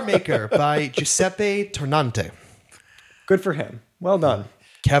Star Maker by Giuseppe Tornante. Good for him. Well done.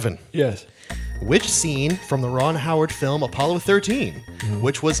 Kevin. Yes. Which scene from the Ron Howard film Apollo 13,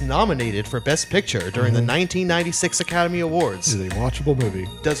 which was nominated for Best Picture during the 1996 Academy Awards, This is a watchable movie.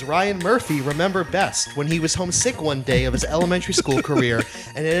 does Ryan Murphy remember best when he was homesick one day of his elementary school career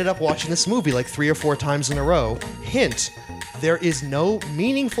and ended up watching this movie like 3 or 4 times in a row? Hint, there is no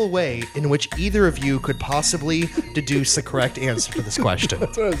meaningful way in which either of you could possibly deduce the correct answer to this question.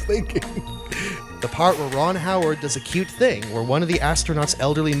 That's what I was thinking. The part where Ron Howard does a cute thing where one of the astronauts'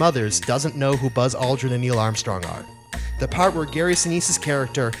 elderly mothers doesn't know who Buzz Aldrin and Neil Armstrong are. The part where Gary Sinise's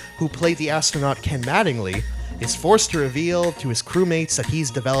character, who played the astronaut Ken Mattingly, is forced to reveal to his crewmates that he's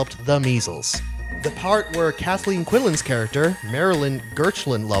developed the measles. The part where Kathleen Quinlan's character, Marilyn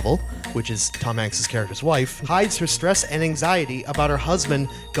Gertchlin Lovell, which is Tom Hanks' character's wife, hides her stress and anxiety about her husband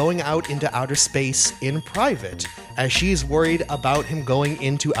going out into outer space in private, as she's worried about him going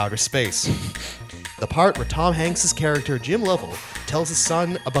into outer space. The part where Tom Hanks' character, Jim Lovell, tells his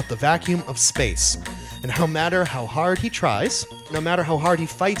son about the vacuum of space. And no matter how hard he tries, no matter how hard he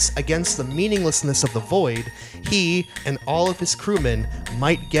fights against the meaninglessness of the void, he and all of his crewmen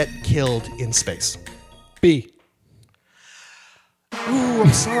might get killed in space. B. Ooh,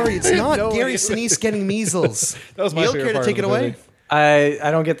 I'm sorry. It's not No Gary idea. Sinise getting measles. That was my Neil, favorite care to part take of it the away? movie.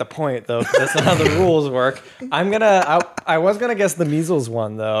 I don't get the point though, 'cause that's not how the rules work. I was gonna guess the measles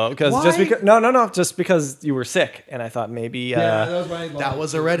one though, because just Why? because no, just because you were sick, and I thought maybe That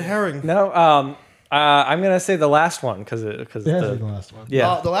was a red herring. no. I'm gonna say the last one because The last one.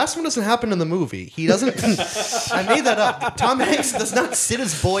 yeah. The last one doesn't happen in the movie. He doesn't. I made that up. Tom Hanks does not sit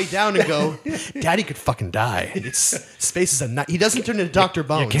his boy down and go, "Daddy could fucking die." Space is a nut. He doesn't turn into Dr.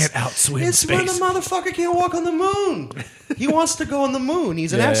 Bones. can't outswim It's when the space. motherfucker can't walk on the moon. He wants to go on the moon.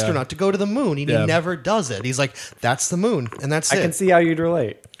 He's an Yeah, yeah. astronaut to go to the moon. He Yeah. never does it. He's like, "That's the moon," and that's I it. can see how you'd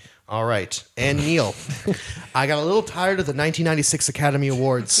relate. All right. And Neil, I got a little tired of the 1996 Academy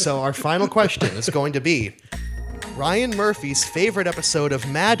Awards, so our final question is going to be Ryan Murphy's favorite episode of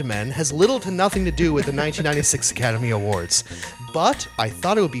Mad Men has little to nothing to do with the 1996 Academy Awards, but I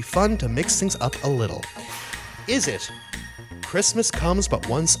thought it would be fun to mix things up a little. Is it Christmas Comes But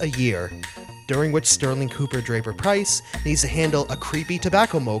Once a Year, during which Sterling Cooper Draper Price needs to handle a creepy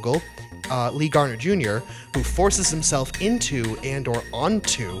tobacco mogul, Lee Garner Jr., who forces himself into and or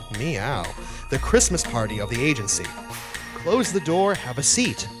onto, meow, the Christmas party of the agency. Close the door, have a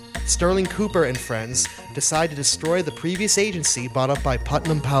seat. Sterling Cooper and friends decide to destroy the previous agency bought up by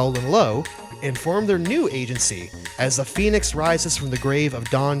Putnam, Powell, and Lowe, and form their new agency as the phoenix rises from the grave of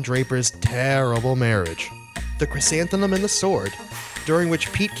Don Draper's terrible marriage. The Chrysanthemum and the Sword, during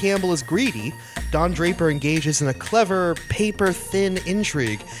which Pete Campbell is greedy, Don Draper engages in a clever, paper-thin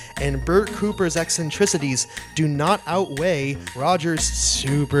intrigue, and Bert Cooper's eccentricities do not outweigh Roger's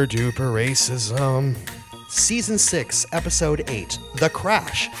super-duper racism. Season 6, Episode 8, The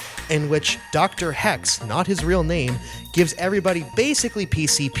Crash, in which Dr. Hex, not his real name, gives everybody basically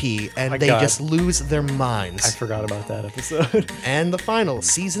PCP, and My they God. just lose their I minds. forgot about that episode. And the final,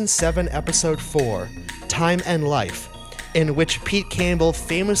 Season 7, Episode 4, Time and Life, in which Pete Campbell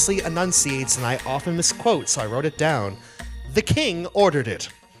famously enunciates, and I often misquote, so I wrote it down, "The king ordered it."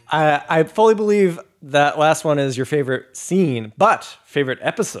 I fully believe that last one is your favorite scene, but favorite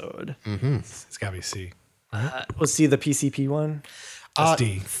episode. It's gotta be C. Was see the PCP one? That's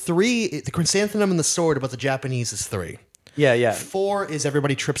D. 3, the Chrysanthemum and the Sword about the Japanese is 3. Yeah. 4 is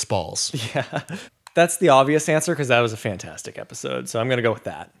Everybody Trips Balls. That's the obvious answer because that was a fantastic episode. So I'm gonna go with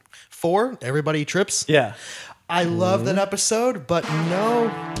that. 4, Everybody Trips. Yeah. I love that episode, but no.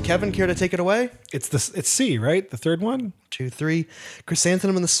 Kevin, care to take it away? It's C, right? The third one? 2, 3,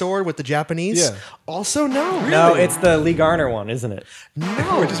 Chrysanthemum and the Sword with the Japanese. Yeah. Also, no. No, it's the Lee Garner one, isn't it? No.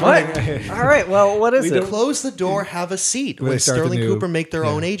 What? All right. Well, what is it? Close the door, have a seat. When When they start the Sterling new- Cooper make their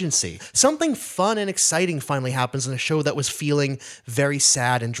own agency. Something fun and exciting finally happens in a show that was feeling very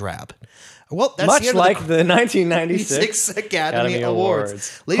sad and drab. Well, that's Much the end like of the the 1996 Academy Awards.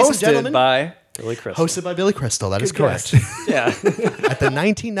 Hosted Ladies and gentlemen, by Billy Crystal. hosted by Billy Crystal. That is correct. Yeah. At the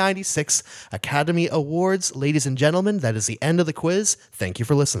 1996 Academy Awards, ladies and gentlemen, that is the end of the quiz. Thank you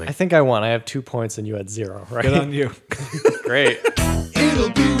for listening. I think I won. I have 2 points and you had 0, right? Good on you. Great. It'll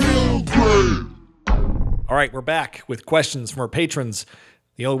be real great. All right, we're back with questions from our patrons.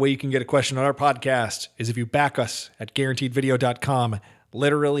 The only way you can get a question on our podcast is if you back us at guaranteedvideo.com.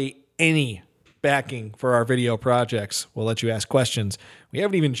 Literally any backing for our video projects will let you ask questions. We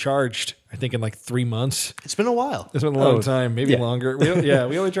haven't even charged, I think, in like 3 months. It's been a while. It's been a long time, maybe yeah. longer. We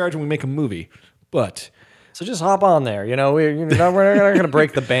only charge when we make a movie. But So just hop on there. You know, we're not going to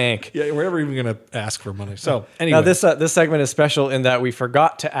break the bank. yeah, we're never even going to ask for money. So anyway, Now, this segment is special in that we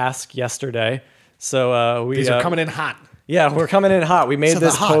forgot to ask yesterday. So we these are coming in hot. Yeah, we're coming in hot. We made So the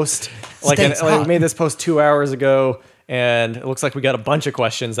this hot post stays we hot. made this post 2 hours ago, and it looks like we got a bunch of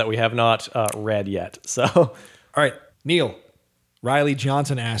questions that we have not read yet. So All right, Neil. Riley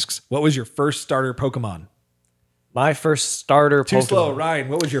Johnson asks, what was your first starter Pokemon? my first starter Too Pokemon. slow, Ryan.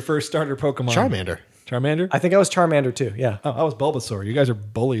 What was your first starter Pokemon? Charmander. Charmander? I think I was Charmander too. Yeah. Oh, I was Bulbasaur. You guys are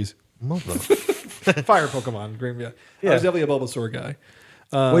bullies. Mother. Fire Pokemon. Green, yeah. I was definitely a Bulbasaur guy.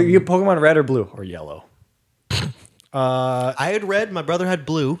 Were you Pokemon red or blue or yellow? I had red, my brother had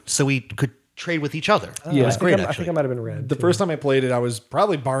blue, so we could trade with each other. Yeah. It was great, I actually. think I might have been red. The first time I played it, I was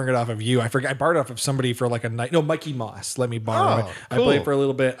probably borrowing it off of you. I forgot. I borrowed it off of somebody for like a night. No, Mikey Moss let me borrow Oh, it. I cool. played for a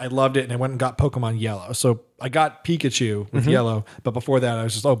little bit. I loved it, and I went and got Pokemon Yellow. So I got Pikachu with Yellow, but before that, I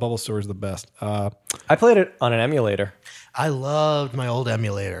was just, Bulbasaur is the best. I played it on an emulator. I loved my old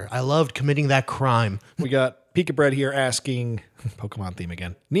emulator. I loved committing that crime. We got Pika Bread here asking, Pokemon theme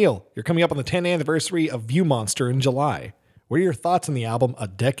again. Neil, you're coming up on the 10th anniversary of View Monster in July. What are your thoughts on the album A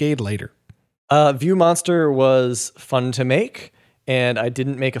Decade Later? View Monster was fun to make, and I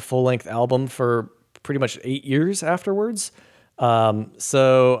didn't make a full-length album for pretty much 8 years afterwards.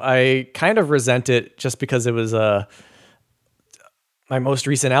 So I kind of resent it just because it was my most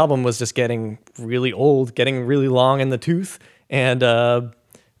recent album was just getting really old, getting really long in the tooth, and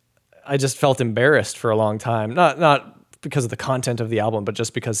I just felt embarrassed for a long time. Not because of the content of the album, but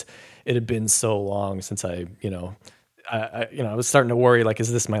just because it had been so long since I was starting to worry, like,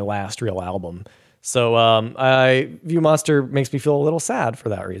 is this my last real album? So View Monster makes me feel a little sad for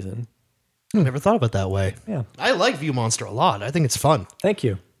that reason. I never thought of it that way. Yeah. I like View Monster a lot. I think it's fun. Thank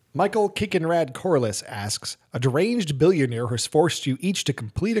you. Michael Kickenrad Corliss asks, a deranged billionaire has forced you each to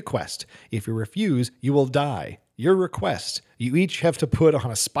complete a quest. If you refuse, you will die. Your request, you each have to put on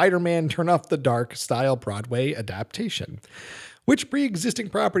a Spider-Man Turn Off the Dark style Broadway adaptation. Which pre-existing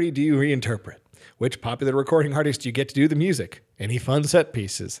property do you reinterpret? Which popular recording artist do you get to do the music? Any fun set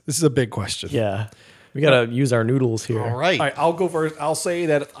pieces? This is a big question. Yeah. We got to use our noodles here. All right. All right, I'll go first. I'll say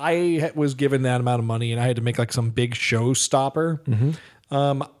that I was given that amount of money and I had to make like some big showstopper.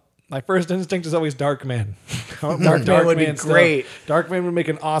 My first instinct is always Darkman. Darkman would be great. Darkman would make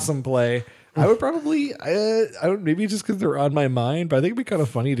an awesome play. I would probably, I don't, maybe just because they're on my mind, but I think it'd be kind of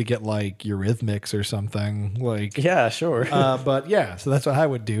funny to get like Eurythmics or something. Like, Yeah, sure. but yeah, so that's what I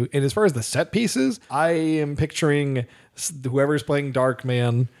would do. And as far as the set pieces, I am picturing whoever's playing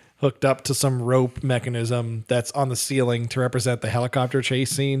Darkman hooked up to some rope mechanism that's on the ceiling to represent the helicopter chase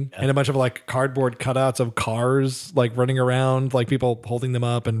scene, and a bunch of like cardboard cutouts of cars like running around, like people holding them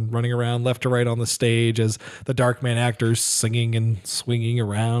up and running around left to right on the stage as the Darkman actors singing and swinging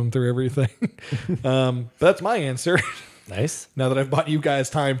around through everything. But that's my answer. Nice. Now that I've bought you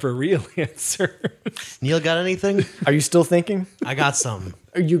guys time for a real answer. Neil, got anything? Are you still thinking? I got some.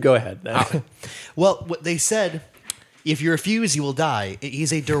 You go ahead. Then. Well, what they said, if you refuse, you will die.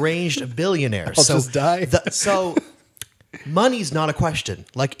 He's a deranged billionaire. I'll just die. So money's not a question.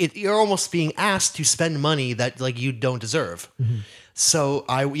 Like you're almost being asked to spend money that like you don't deserve. So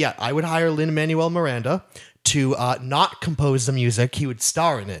I would hire Lin-Manuel Miranda to not compose the music. He would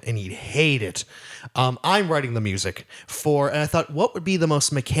star in it, and he'd hate it. I'm writing the music and I thought, what would be the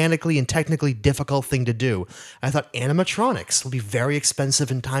most mechanically and technically difficult thing to do? I thought animatronics will be very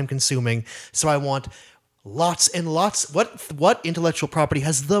expensive and time consuming. So I want lots and lots. What intellectual property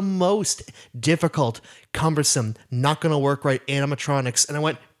has the most difficult, cumbersome, not going to work right animatronics? And I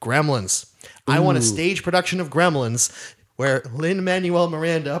went Gremlins. I want a stage production of Gremlins where Lin-Manuel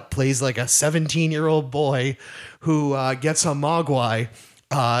Miranda plays like a 17-year-old boy who gets a mogwai.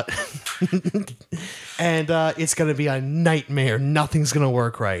 And it's going to be a nightmare. Nothing's going to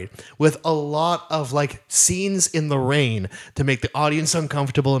work right. With a lot of like scenes in the rain to make the audience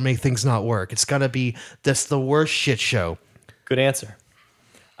uncomfortable and make things not work. It's going to be just the worst shit show. Good answer.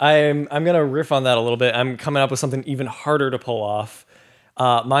 I'm going to riff on that a little bit. I'm coming up with something even harder to pull off.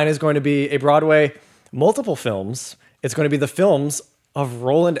 Mine is going to be a Broadway multiple films. It's going to be the films of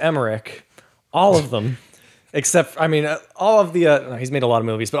Roland Emmerich. All of them. Except, I mean, all of the, he's made a lot of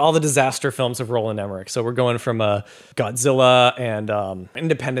movies, but all the disaster films of Roland Emmerich. So we're going from Godzilla and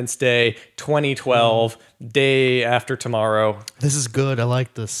Independence Day, 2012, Day After Tomorrow. This is good. I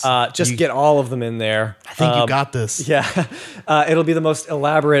like this. Get all of them in there. I think you got this. Yeah. It'll be the most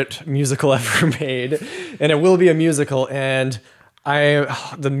elaborate musical ever made. And it will be a musical. And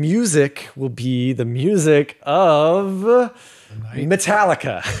the music will be the music of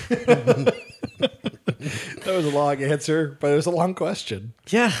Metallica. That was a long answer, but it was a long question.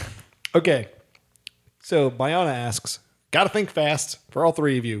 Yeah. Okay. So Mayana asks, gotta think fast for all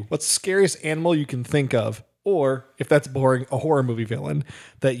three of you. What's the scariest animal you can think of? Or, if that's boring, a horror movie villain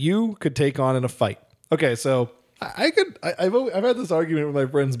that you could take on in a fight. Okay, so I've had this argument with my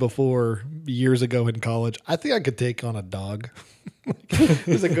friends before years ago in college. I think I could take on a dog.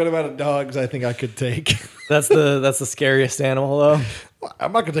 There's a good amount of dogs I think I could take. That's the scariest animal though.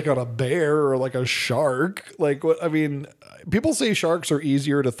 I'm not gonna take on a bear or like a shark. Like what? I mean, people say sharks are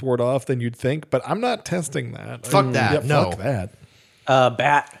easier to thwart off than you'd think, but I'm not testing that. Fuck that. No. Fuck that.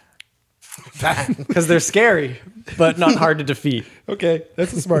 Bat. Because they're scary, but not hard to defeat. Okay,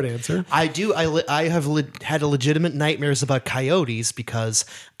 that's a smart answer. I have had legitimate nightmares about coyotes because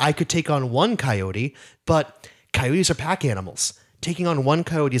I could take on one coyote, but coyotes are pack animals. Taking on one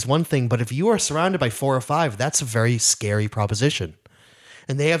coyote is one thing, but if you are surrounded by 4 or 5, that's a very scary proposition.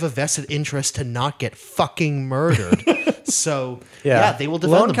 And they have a vested interest to not get fucking murdered. So, yeah, they will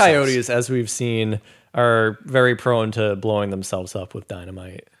defend Lone themselves. coyotes, as we've seen, are very prone to blowing themselves up with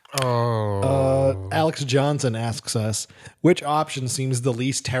dynamite. Alex Johnson asks us, which option seems the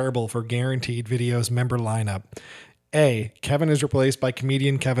least terrible for Guaranteed Video's member lineup? A, Kevin is replaced by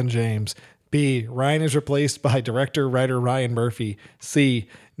comedian Kevin James. B. Ryan is replaced by director-writer Ryan Murphy. C.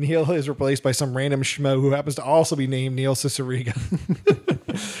 Neil is replaced by some random schmo who happens to also be named Neil Cicierega.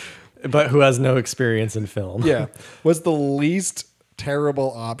 But who has no experience in film. Yeah. Was the least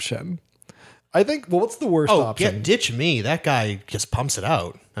terrible option. I think, well, what's the worst option? Ditch me. That guy just pumps it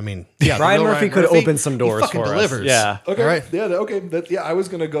out. I mean, yeah, Ryan Murphy could open some doors he fucking for delivers. us. Yeah. Okay. All right. Yeah. Okay. I was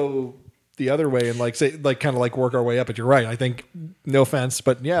gonna go the other way and like say like kind of like work our way up. But you're right. I think no offense,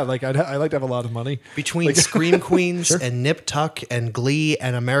 but yeah, like I like to have a lot of money Between Scream Queens and Nip Tuck and Glee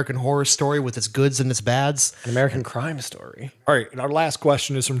and American Horror Story with its goods and its bads. An American Crime Story. All right. And our last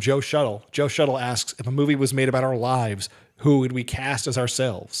question is from Joe Shuttle. Joe Shuttle asks, if a movie was made about our lives, who would we cast as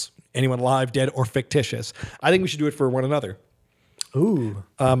ourselves? Anyone alive, dead, or fictitious? I think we should do it for one another. Ooh.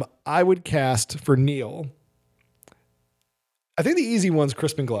 I would cast for Neil. I think the easy one's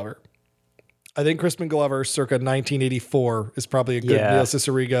Crispin Glover. I think Crispin Glover, circa 1984, is probably a good Yeah. Neil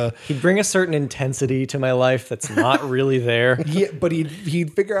Cicierega. He'd bring a certain intensity to my life that's not really there. Yeah, but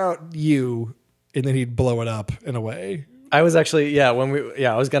he'd figure out you, and then he'd blow it up in a way. I was actually, I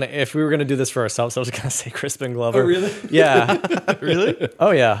was gonna, if we were gonna do this for ourselves, I was gonna say Crispin Glover. Oh, really? Yeah. Really?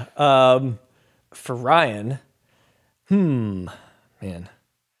 Oh yeah. For Ryan, man.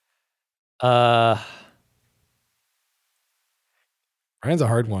 Ryan's a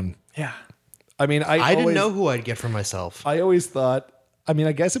hard one. Yeah. I mean, I didn't know who I'd get for myself. I always thought. I mean,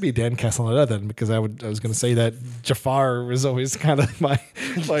 I guess it'd be Dan Castellaneta then, because I was going to say that Jafar was always kind of my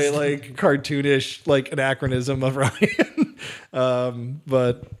like cartoonish like anachronism of Ryan.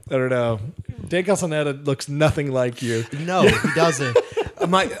 But I don't know. Dan Castellaneta looks nothing like you. No, he doesn't.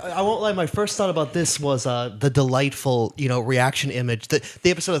 I won't lie. My first thought about this was the delightful, reaction image. The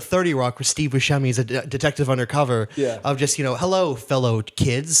episode of 30 Rock where Steve Buscemi is a detective undercover. Yeah. Of just hello fellow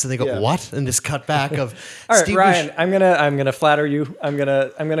kids, and they go Yeah. what, and just cut back of. All right, Steve Ryan, I'm gonna flatter you. I'm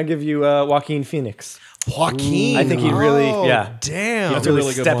gonna give you Joaquin Phoenix. Joaquin. I think he'd really, Damn. That's a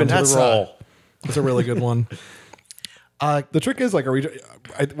really good step one. into That's the role. That's a really good one. The trick is like,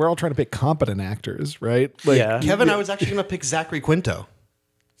 we're all trying to pick competent actors, right? Like, Yeah. Kevin, I was actually going to pick Zachary Quinto.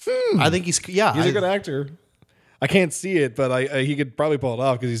 I think he's he's a good actor. I can't see it, but he could probably pull it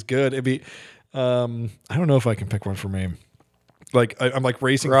off because he's good. It'd be, I don't know if I can pick one for me. Like I'm like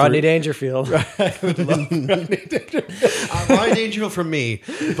racing. Rodney through. Dangerfield. Rodney Dangerfield for me,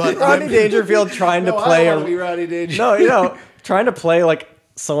 but Rodney Dangerfield trying to play I don't wanna be Rodney Dangerfield. No, trying to play like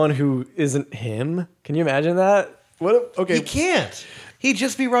someone who isn't him. Can you imagine that? What? Okay. he can't. He'd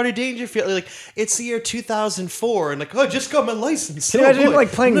just be Rodney Dangerfield. Like it's the year 2004, and like, oh, I just got my license. Can you imagine him, boy.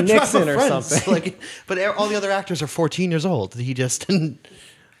 like, playing I'm gonna drive Nixon my or friends. something? Like, but all the other actors are 14 years old. He just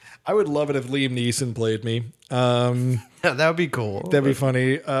I would love it if Liam Neeson played me. that would be cool. That'd be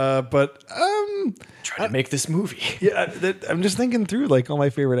funny. But Trying to make this movie. yeah, I'm just thinking through like all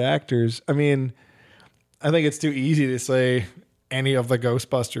my favorite actors. I mean, I think it's too easy to say any of the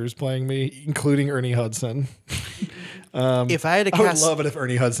Ghostbusters playing me, including Ernie Hudson. If I had to I would cast, love it if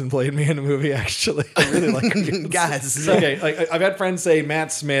Ernie Hudson played me in a movie. Actually, I really like Ernie Hudson. guys, It's okay. Like I've had friends say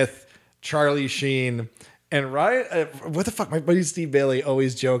Matt Smith, Charlie Sheen, and Ryan. What the fuck? My buddy Steve Bailey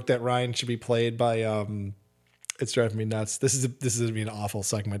always joked that Ryan should be played by. It's driving me nuts. This is gonna be an awful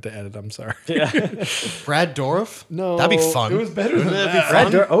segment to edit. I'm sorry. Brad Dourif. No, that'd be fun. it was better than Wouldn't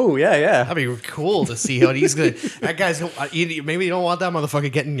that. be fun? Yeah. That'd be cool to see how he's gonna. That guy's maybe you don't want that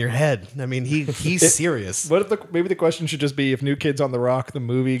motherfucker getting in your head. I mean, he's serious. What if maybe the question should just be if New Kids on the Rock the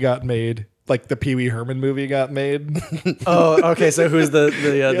movie got made, like the Pee Wee Herman movie got made? Oh, okay. So who's the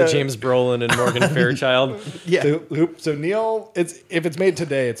James Brolin and Morgan Fairchild? Yeah, So Neil, if it's made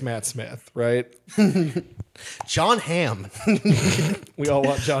today, it's Matt Smith, right? John Hamm. We all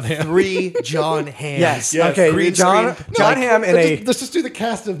want John Hamm. 3 John Hams. Yes. Yes, Okay. green John screen. Hamm in a. Let's just do the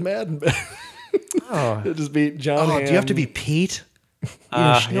cast of Madden. It'll just be John Oh, Hamm. do you have to be Pete?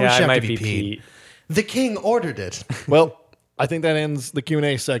 Yeah, you I have might to be be Pete. The king ordered it. Well, I think that ends the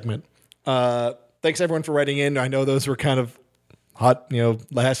Q&A segment. Thanks everyone for writing in. I know those were kind of hot,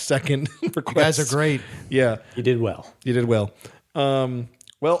 last second requests. You guys are great. Yeah, You did well. you did well.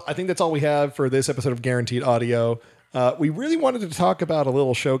 Well, I think that's all we have for this episode of Guaranteed Audio. We really wanted to talk about a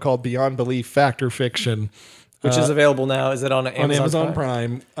little show called Beyond Belief Fact or Fiction Which is available now? Is it on Amazon? on Amazon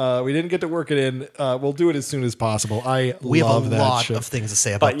Prime. We didn't get to work it in. We'll do it as soon as possible. We have love a that lot show. of things to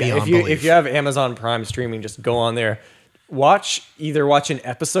say about But yeah, Beyond if you Belief. have Amazon Prime streaming, just go on there. Watch an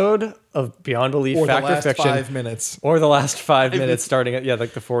episode of Beyond Belief or the Fact or last Fiction. 5 minutes. Or the last 5 minutes, starting at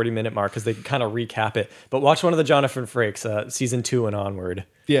like the 40-minute mark, because they kind of recap it. But watch one of the Jonathan Frakes, season 2 and onward.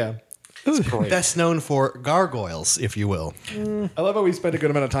 Yeah. Best known for gargoyles, if you will. I love how we spent a good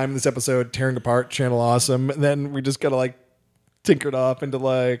amount of time in this episode tearing apart Channel Awesome. And then we just gotta tinkered off into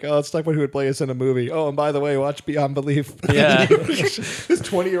like, oh, let's talk about who would play us in a movie. Oh, and by the way, watch Beyond Belief. Yeah. This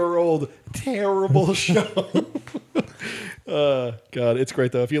 20-year-old terrible show. God, it's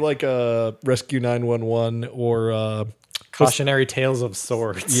great though. If you like Rescue 911 or Cautionary Tales of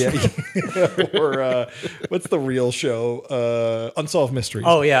Swords. yeah, or what's the real show? Unsolved Mysteries.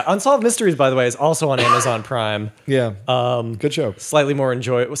 Oh yeah, Unsolved Mysteries, by the way, is also on Amazon Prime. yeah. Good show. Slightly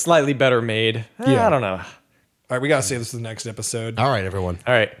better made. Yeah. I don't know. All right, we gotta save this for the next episode. All right, everyone.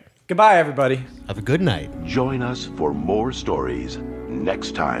 All right. Goodbye, everybody. Have a good night. Join us for more stories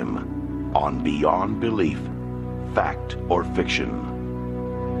next time on Beyond Belief, Fact or Fiction.